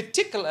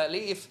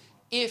 particularly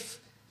if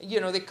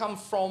they come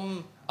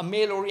from a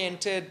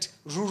male-oriented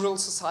rural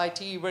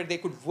society where they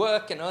could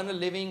work and earn a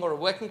living, or a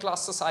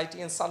working-class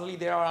society, and suddenly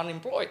they are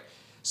unemployed.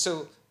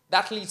 So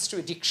that leads to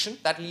addiction.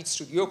 That leads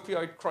to the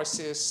opioid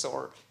crisis,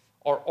 or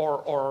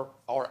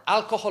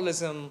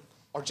alcoholism,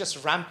 or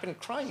just rampant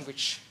crime,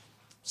 which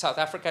South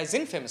Africa is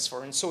infamous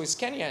for, and so is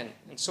Kenya,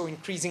 and so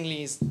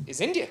increasingly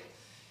is India.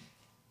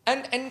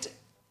 And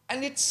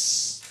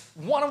it's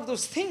one of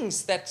those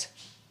things that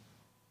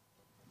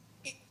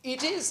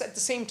it is at the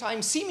same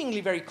time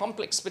seemingly very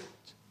complex, but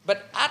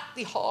at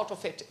the heart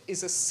of it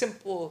is a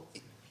simple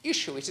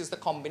issue. It is the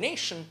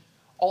combination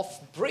of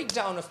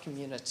breakdown of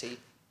community,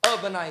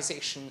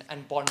 urbanization,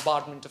 and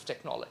bombardment of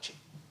technology.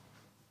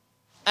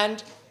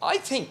 And I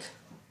think,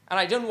 and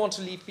I don't want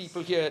to leave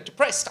people here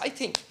depressed, I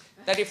think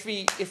that if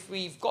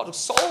we've got to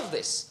solve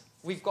this,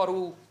 we've got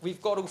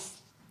to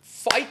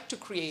fight to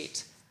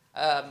create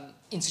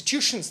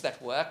institutions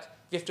that work.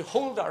 We have to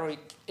hold our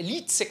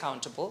elites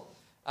accountable,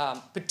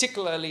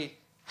 particularly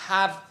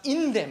have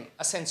in them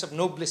a sense of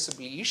noblesse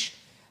oblige.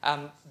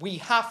 We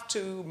have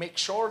to make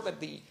sure that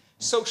the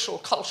social,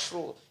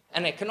 cultural,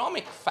 and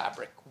economic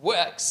fabric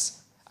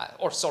works,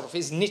 or sort of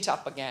is knit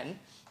up again.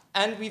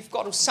 And we've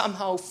got to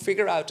somehow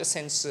figure out a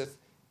sense of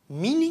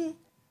meaning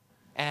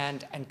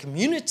and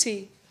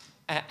community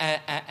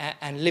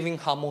and living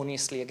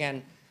harmoniously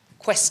again.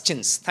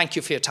 Questions? Thank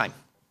you for your time.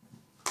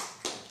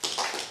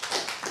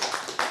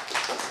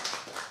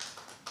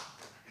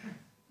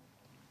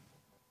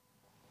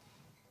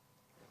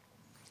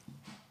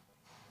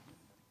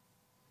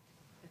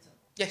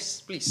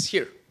 Yes, please,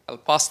 here. I'll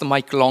pass the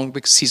mic along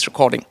because he's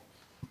recording.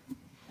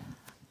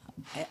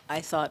 I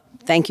thought,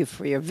 thank you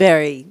for your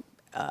very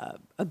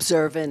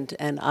observant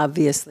and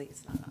obviously,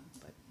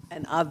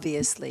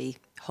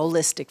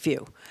 holistic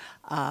view.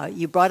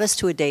 You brought us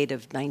to a date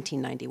of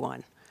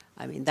 1991.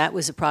 I mean, that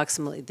was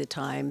approximately the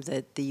time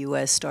that the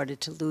U.S. started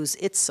to lose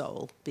its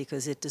soul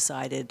because it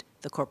decided,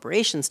 the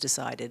corporations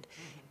decided,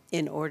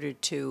 in order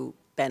to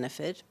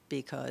benefit,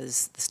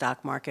 because the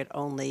stock market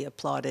only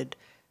applauded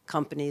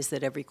companies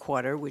that every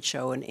quarter would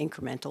show an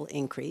incremental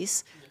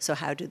increase. So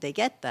how do they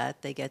get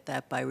that? They get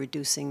that by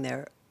reducing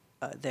their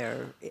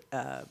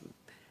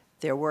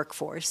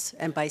workforce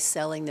and by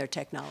selling their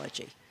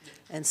technology.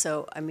 And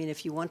so, I mean,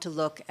 if you want to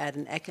look at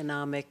an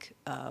economic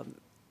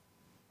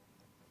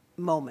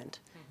moment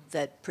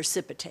that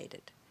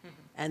precipitated,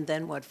 and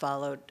then what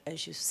followed,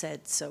 as you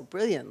said so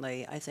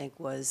brilliantly, I think,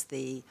 was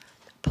the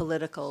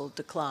political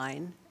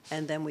decline.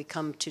 And then we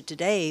come to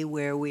today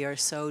where we are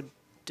so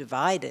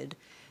divided,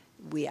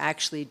 we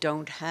actually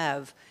don't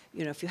have,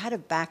 if you had a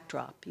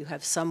backdrop, you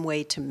have some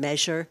way to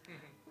measure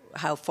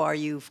how far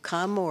you've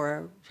come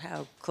or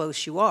how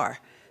close you are.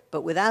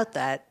 But without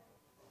that,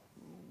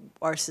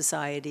 our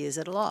society is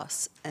at a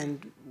loss.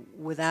 And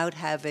without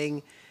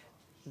having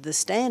the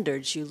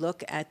standards, you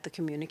look at the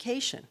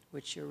communication,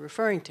 which you're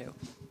referring to.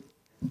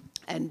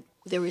 And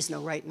there is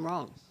no right and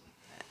wrong.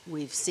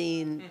 We've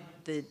seen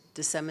the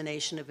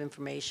dissemination of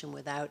information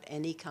without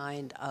any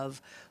kind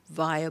of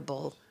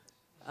viable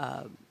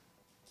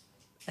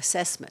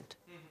assessment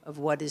of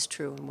what is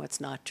true and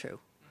what's not true.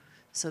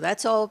 So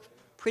that's all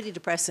pretty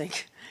depressing.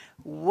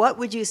 What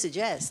would you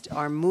suggest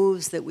are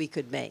moves that we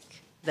could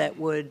make that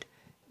would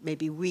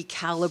maybe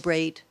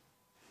recalibrate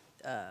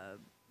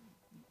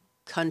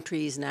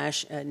countries,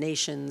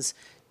 nations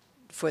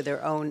for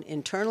their own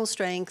internal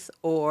strength,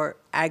 or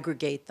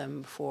aggregate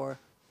them for,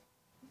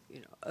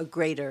 a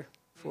greater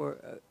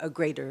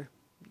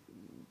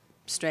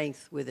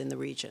strength within the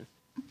region?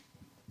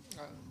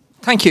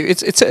 Thank you.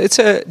 It's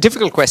a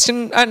difficult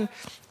question, and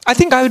I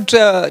think I would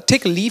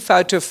take a leaf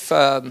out of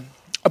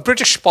a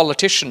British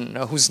politician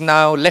who's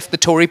now left the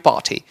Tory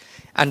party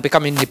and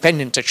become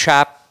independent, a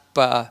chap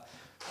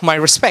whom I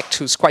respect,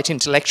 who's quite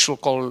intellectual,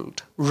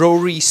 called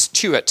Rory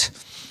Stewart.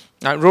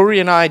 Now, Rory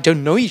and I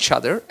don't know each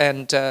other,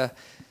 and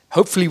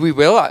hopefully we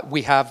will.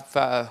 We have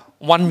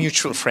one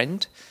mutual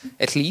friend,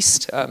 at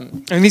least,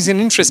 and he's an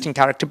interesting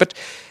character. But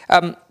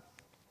I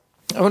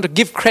want to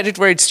give credit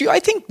where it's due. I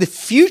think the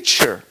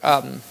future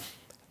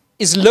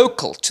is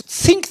local. To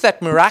think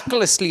that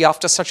miraculously,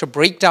 after such a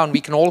breakdown,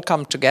 we can all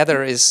come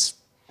together is,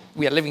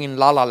 we are living in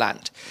La La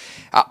Land.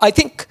 I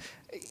think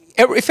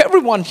if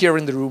everyone here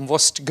in the room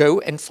was to go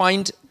and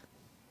find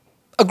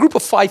a group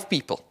of 5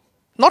 people,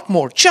 not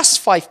more, just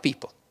 5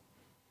 people,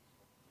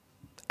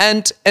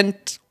 and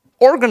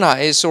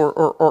organize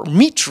or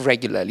meet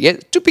regularly,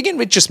 to begin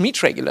with, just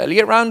meet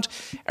regularly around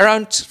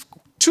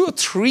 2 or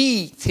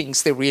 3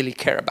 things they really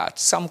care about.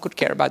 Some could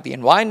care about the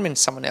environment,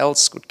 someone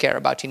else could care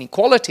about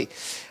inequality,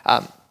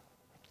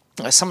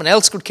 someone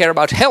else could care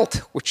about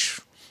health, which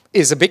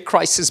is a big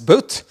crisis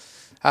both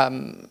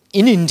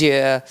in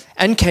India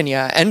and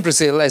Kenya and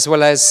Brazil, as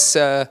well as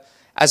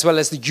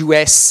the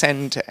US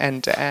and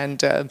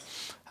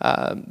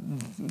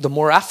the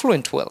more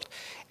affluent world,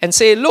 and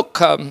say,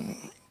 look,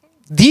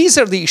 these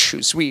are the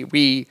issues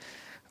we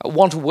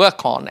want to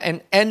work on,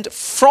 and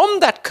from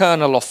that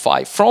kernel of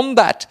 5, from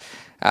that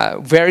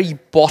very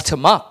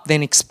bottom up,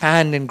 then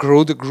expand and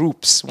grow the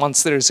groups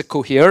once there is a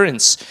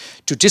coherence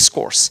to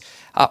discourse.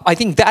 I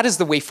think that is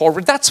the way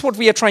forward. That's what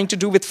we are trying to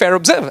do with Fair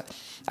Observer.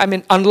 I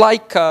mean,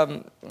 unlike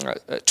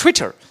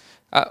Twitter,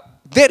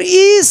 there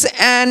is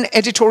an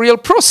editorial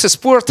process.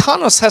 Poor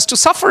Thanos has to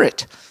suffer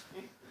it.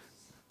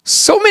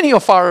 So many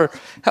of our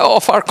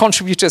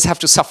contributors have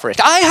to suffer it.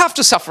 I have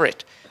to suffer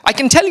it. I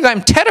can tell you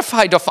I'm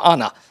terrified of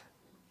Anna.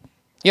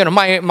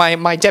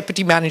 My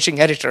deputy managing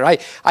editor.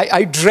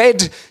 I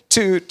dread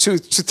to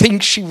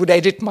think she would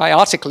edit my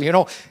article,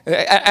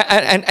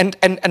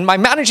 and my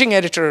managing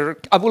editor,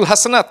 Abul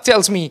Hasanat,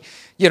 tells me,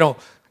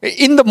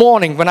 in the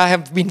morning when I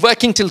have been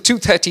working till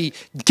 2:30,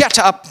 get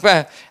up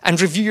and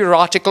review your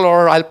article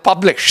or I'll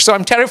publish. So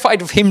I'm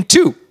terrified of him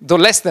too, though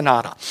less than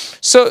Anna.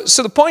 So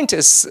the point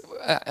is,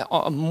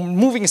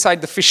 moving aside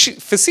the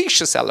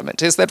facetious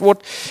element, is that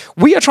what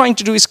we are trying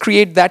to do is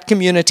create that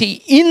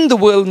community in the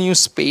world news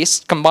space,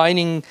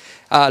 combining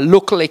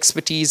local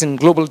expertise and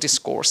global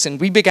discourse. And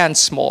we began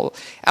small.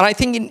 And I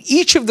think in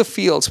each of the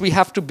fields, we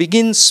have to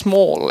begin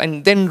small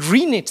and then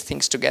reknit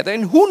things together.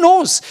 And who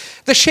knows,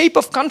 the shape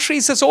of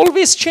countries has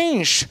always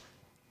changed.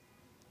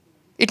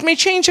 It may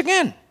change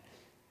again.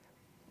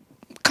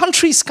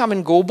 Countries come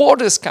and go,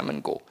 borders come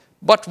and go.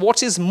 But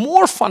what is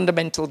more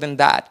fundamental than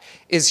that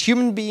is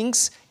human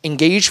beings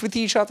engage with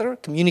each other,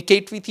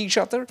 communicate with each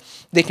other.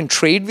 They can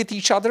trade with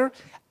each other.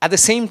 At the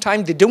same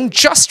time, they don't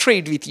just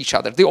trade with each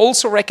other. They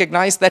also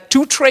recognize that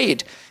to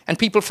trade, and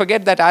people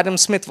forget that Adam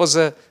Smith was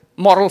a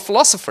moral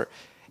philosopher,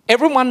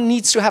 everyone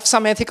needs to have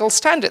some ethical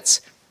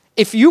standards.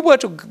 If you were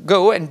to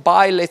go and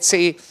buy, let's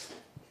say,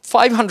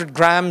 500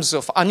 grams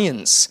of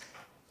onions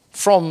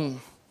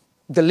from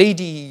the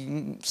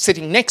lady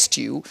sitting next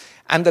to you,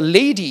 and the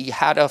lady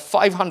had a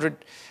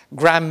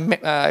 500-gram,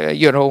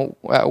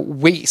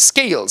 weigh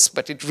scales,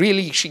 but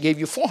she gave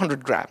you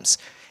 400 grams.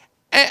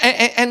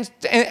 And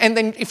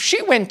then if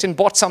she went and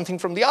bought something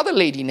from the other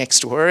lady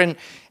next to her,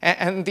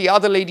 and the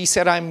other lady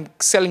said, I'm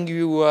selling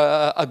you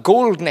a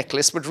gold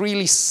necklace, but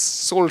really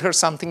sold her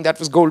something that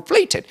was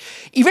gold-plated,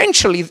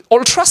 eventually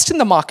all trust in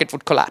the market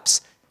would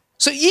collapse.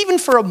 So even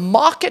for a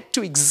market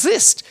to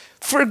exist,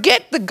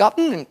 forget the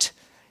government.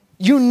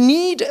 You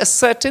need a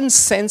certain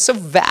sense of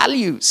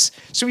values.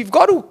 So we've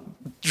got to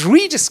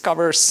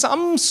rediscover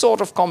some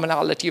sort of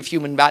commonality of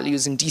human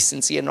values and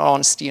decency and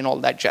honesty and all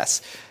that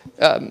jazz.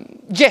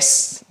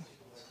 Yes?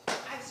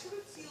 I sort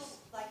of feel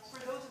like for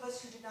those of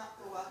us who did not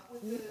grow up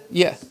with the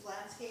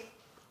landscape,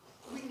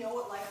 we know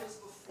what life was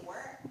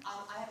before.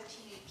 I have a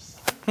teenage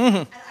son,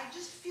 and I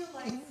just feel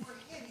like for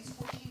him, he's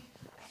 14,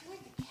 I feel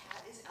like the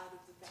cat is out of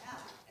the bag,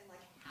 and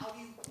like, how do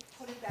you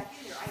put it back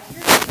in there? I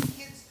hear that the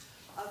kids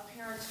of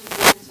parents who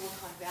live in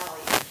Silicon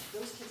Valley,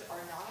 those kids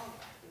are not on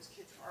that. Those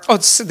kids are... Oh,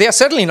 they are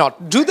certainly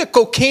not. Do the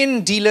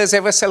cocaine dealers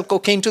ever sell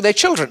cocaine to their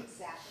children?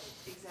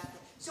 Exactly.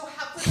 So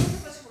how, for those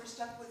of us who are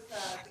stuck with the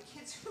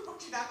kids who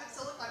did not have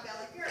Silicon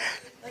Valley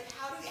parents, like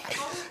how do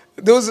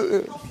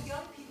help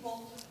young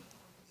people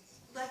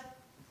like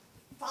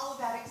follow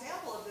that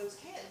example of those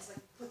kids, like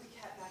put the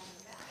cat back in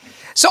the bag?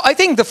 So I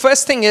think the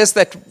first thing is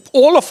that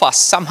all of us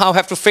somehow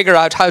have to figure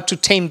out how to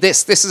tame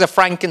this. This is a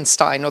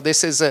Frankenstein, or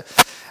this is a,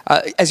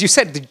 as you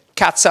said, the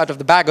cat's out of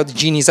the bag or the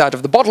genie's out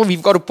of the bottle.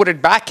 We've got to put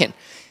it back in.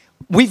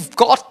 We've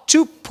got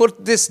to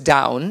put this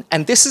down,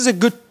 and this is a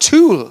good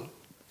tool,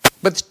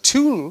 but the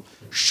tool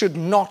should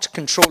not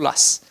control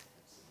us.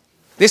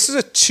 This is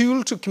a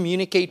tool to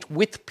communicate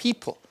with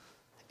people.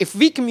 If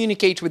we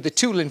communicate with the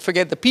tool and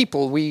forget the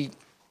people, we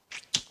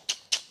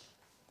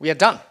are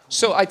done.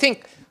 So I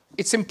think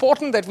it's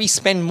important that we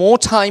spend more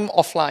time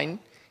offline.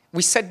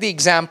 We set the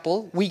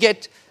example. We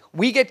get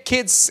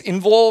kids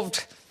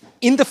involved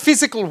in the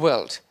physical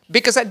world.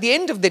 Because at the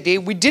end of the day,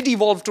 we did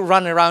evolve to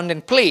run around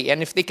and play.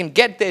 And if they can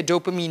get their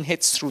dopamine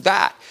hits through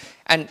that,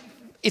 and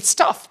it's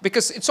tough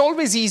because it's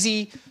always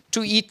easy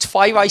to eat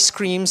 5 ice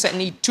creams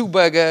and eat 2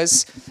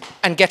 burgers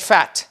and get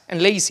fat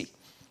and lazy.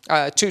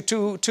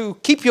 To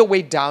keep your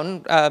weight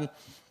down, I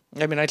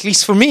mean, at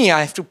least for me,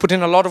 I have to put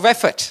in a lot of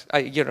effort.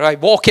 I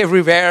walk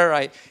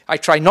everywhere. I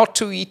try not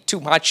to eat too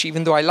much,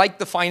 even though I like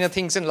the finer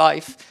things in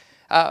life.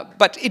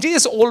 But it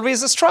is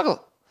always a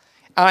struggle.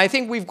 And I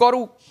think we've got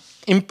to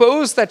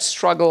impose that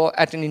struggle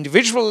at an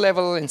individual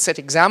level and set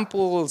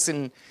examples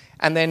and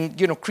then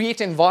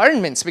create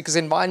environments, because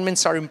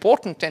environments are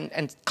important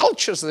and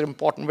cultures are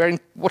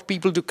important, what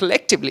people do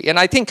collectively. And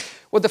I think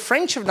what the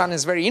French have done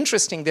is very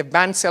interesting. They've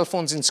banned cell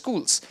phones in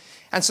schools.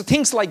 And so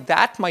things like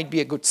that might be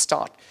a good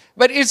start.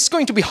 But it's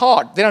going to be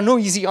hard. There are no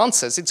easy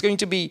answers. It's going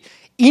to be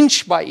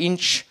inch by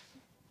inch,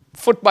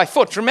 foot by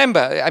foot.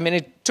 Remember, I mean,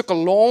 it took a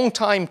long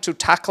time to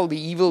tackle the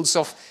evils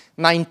of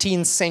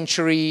 19th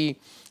century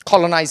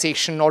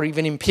colonization or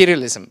even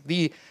imperialism.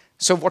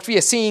 So what we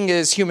are seeing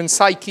is human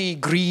psyche,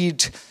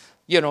 greed,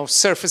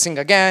 surfacing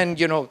again.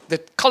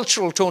 The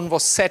cultural tone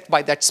was set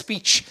by that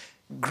speech,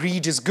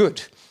 greed is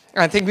good.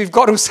 And I think we've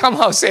got to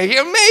somehow say,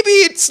 maybe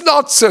it's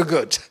not so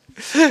good.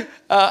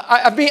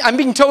 I'm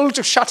being told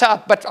to shut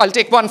up, but I'll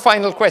take one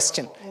final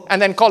question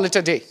and then call it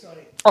a day.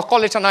 Or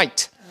call it a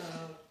night.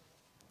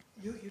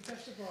 You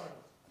touched upon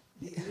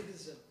the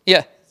elitism.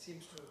 Yeah. That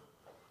seems to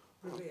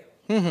prevail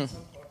in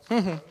some parts of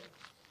the world.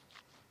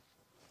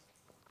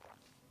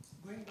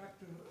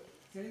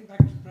 Getting back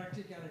to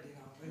practicality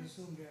now, very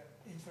soon we are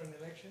in for an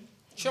election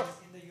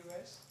in the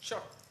US.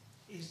 Sure.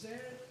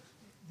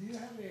 Do you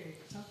have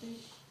something,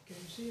 can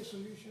you see a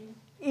solution?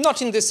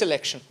 Not in this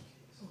election.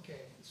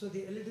 Okay, so the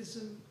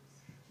elitism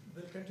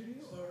will continue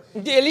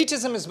or? The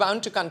elitism is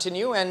bound to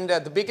continue, and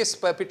the biggest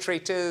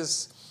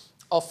perpetrators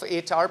of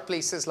it are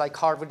places like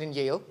Harvard and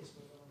Yale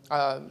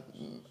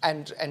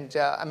and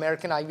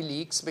American Ivy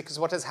Leagues, because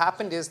what has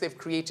happened is they've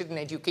created an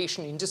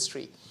education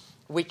industry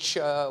which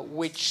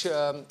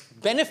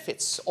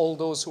benefits all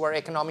those who are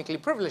economically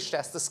privileged,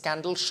 as the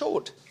scandal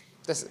showed.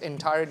 This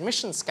entire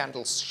admissions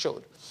scandal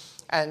showed.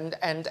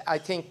 And I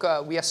think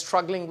we are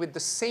struggling with the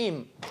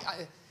same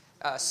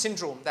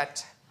syndrome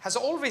that has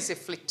always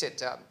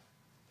afflicted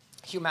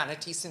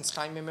humanity since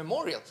time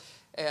immemorial.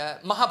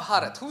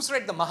 Mahabharata. Who's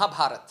read the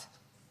Mahabharata?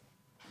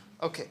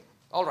 Okay,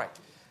 all right.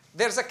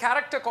 There's a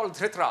character called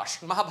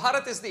Dhritarashtra.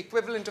 Mahabharata is the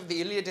equivalent of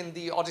the Iliad and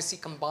the Odyssey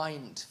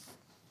combined.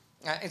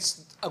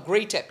 It's a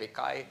great epic.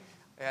 I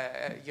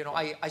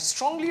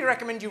strongly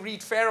recommend you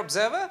read Fair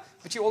Observer,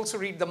 but you also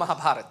read the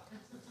Mahabharata.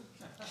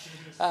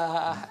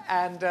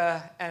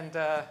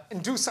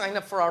 And do sign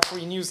up for our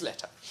free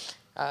newsletter.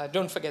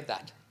 Don't forget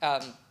that.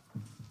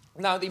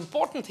 Now, the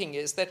important thing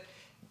is that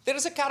there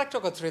is a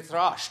character called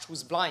Dhritarashtra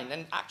who's blind,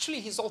 and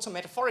actually he's also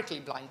metaphorically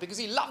blind because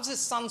he loves his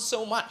son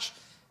so much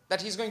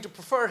that he's going to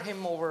prefer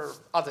him over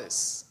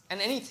others,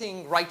 and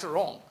anything right or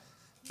wrong.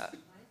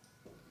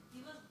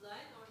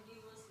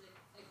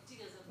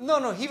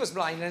 No, he was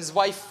blind, and his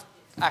wife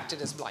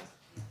acted as blind.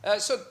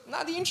 So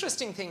now the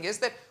interesting thing is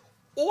that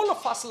all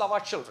of us love our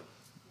children,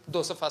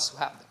 those of us who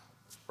have them,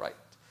 right?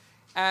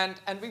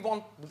 And we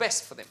want the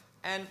best for them.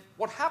 And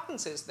what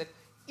happens is that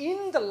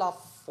in the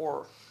love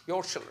for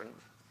your children,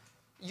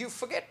 you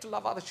forget to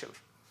love other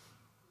children.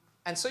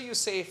 And so you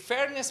say,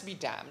 fairness be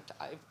damned,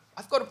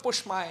 I've got to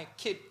push my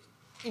kid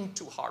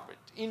into Harvard,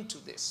 into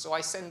this. So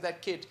I send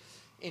that kid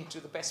into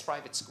the best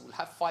private school,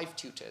 have 5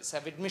 tutors,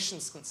 have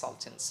admissions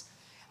consultants.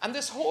 And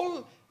this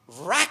whole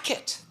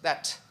racket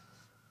that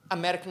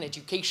American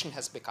education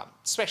has become,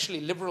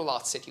 especially liberal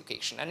arts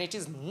education, and it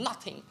is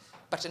nothing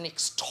but an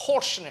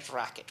extortionate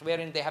racket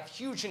wherein they have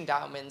huge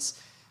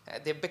endowments.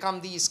 They've become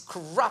these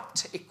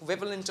corrupt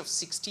equivalent of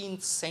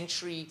 16th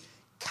century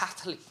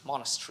Catholic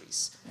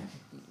monasteries,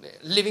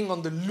 living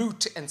on the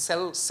loot and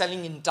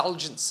selling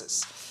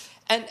indulgences,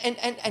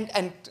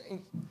 and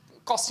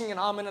costing an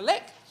arm and a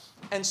leg.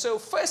 And so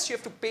first you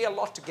have to pay a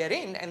lot to get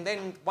in, and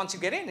then once you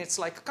get in, it's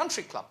like a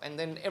country club, and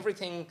then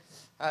everything,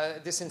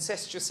 this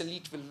incestuous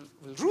elite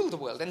will rule the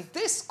world. And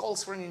this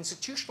calls for an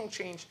institutional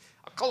change,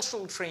 a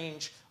cultural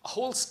change, a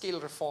whole-scale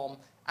reform,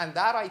 and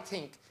that, I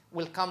think,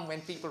 will come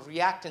when people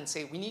react and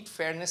say, we need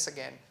fairness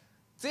again.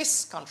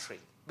 This country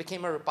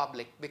became a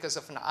republic because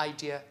of an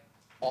idea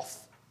of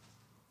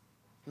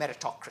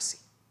meritocracy.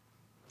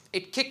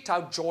 It kicked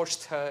out George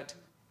III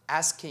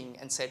as king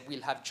and said,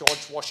 we'll have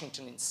George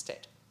Washington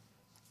instead.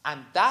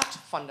 And that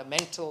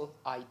fundamental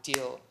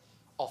ideal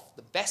of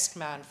the best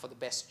man for the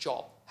best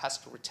job has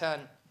to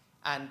return,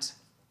 and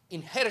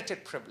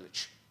inherited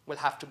privilege will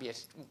have to be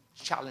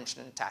challenged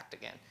and attacked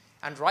again.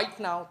 And right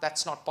now,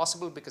 that's not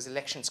possible because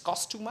elections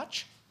cost too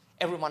much.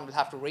 Everyone will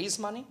have to raise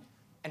money.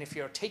 And if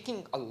you're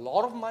taking a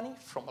lot of money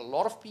from a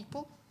lot of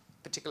people,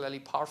 particularly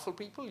powerful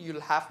people.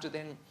 You'll have to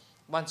then,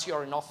 once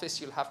you're in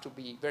office, you'll have to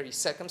be very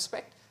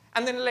circumspect.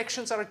 And then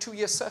elections are a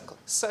 2-year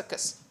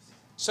circus.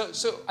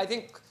 So I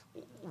think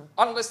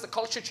unless the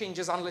culture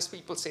changes, unless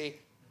people say,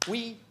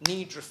 we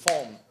need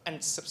reform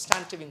and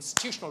substantive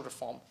institutional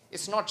reform,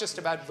 it's not just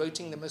about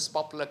voting the most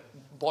popular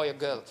boy or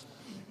girl.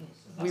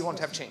 We want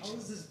to have change. How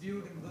is this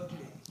viewed in Berkeley?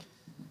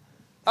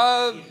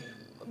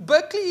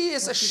 Berkeley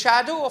is a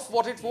shadow of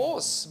what it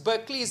was.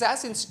 Berkeley is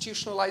as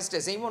institutionalized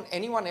as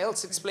anyone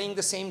else. It's playing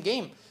the same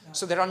game.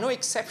 So there are no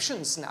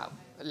exceptions now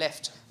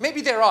left.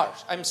 Maybe there are.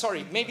 I'm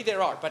sorry. Maybe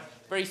there are, but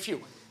very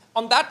few.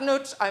 On that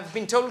note, I've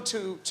been told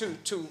to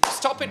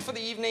stop it for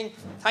the evening.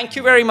 Thank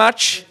you very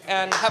much,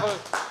 and have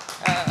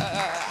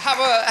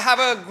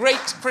a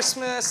great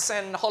Christmas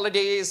and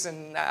holidays,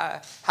 and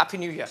Happy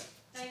New Year.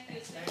 Thank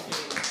you.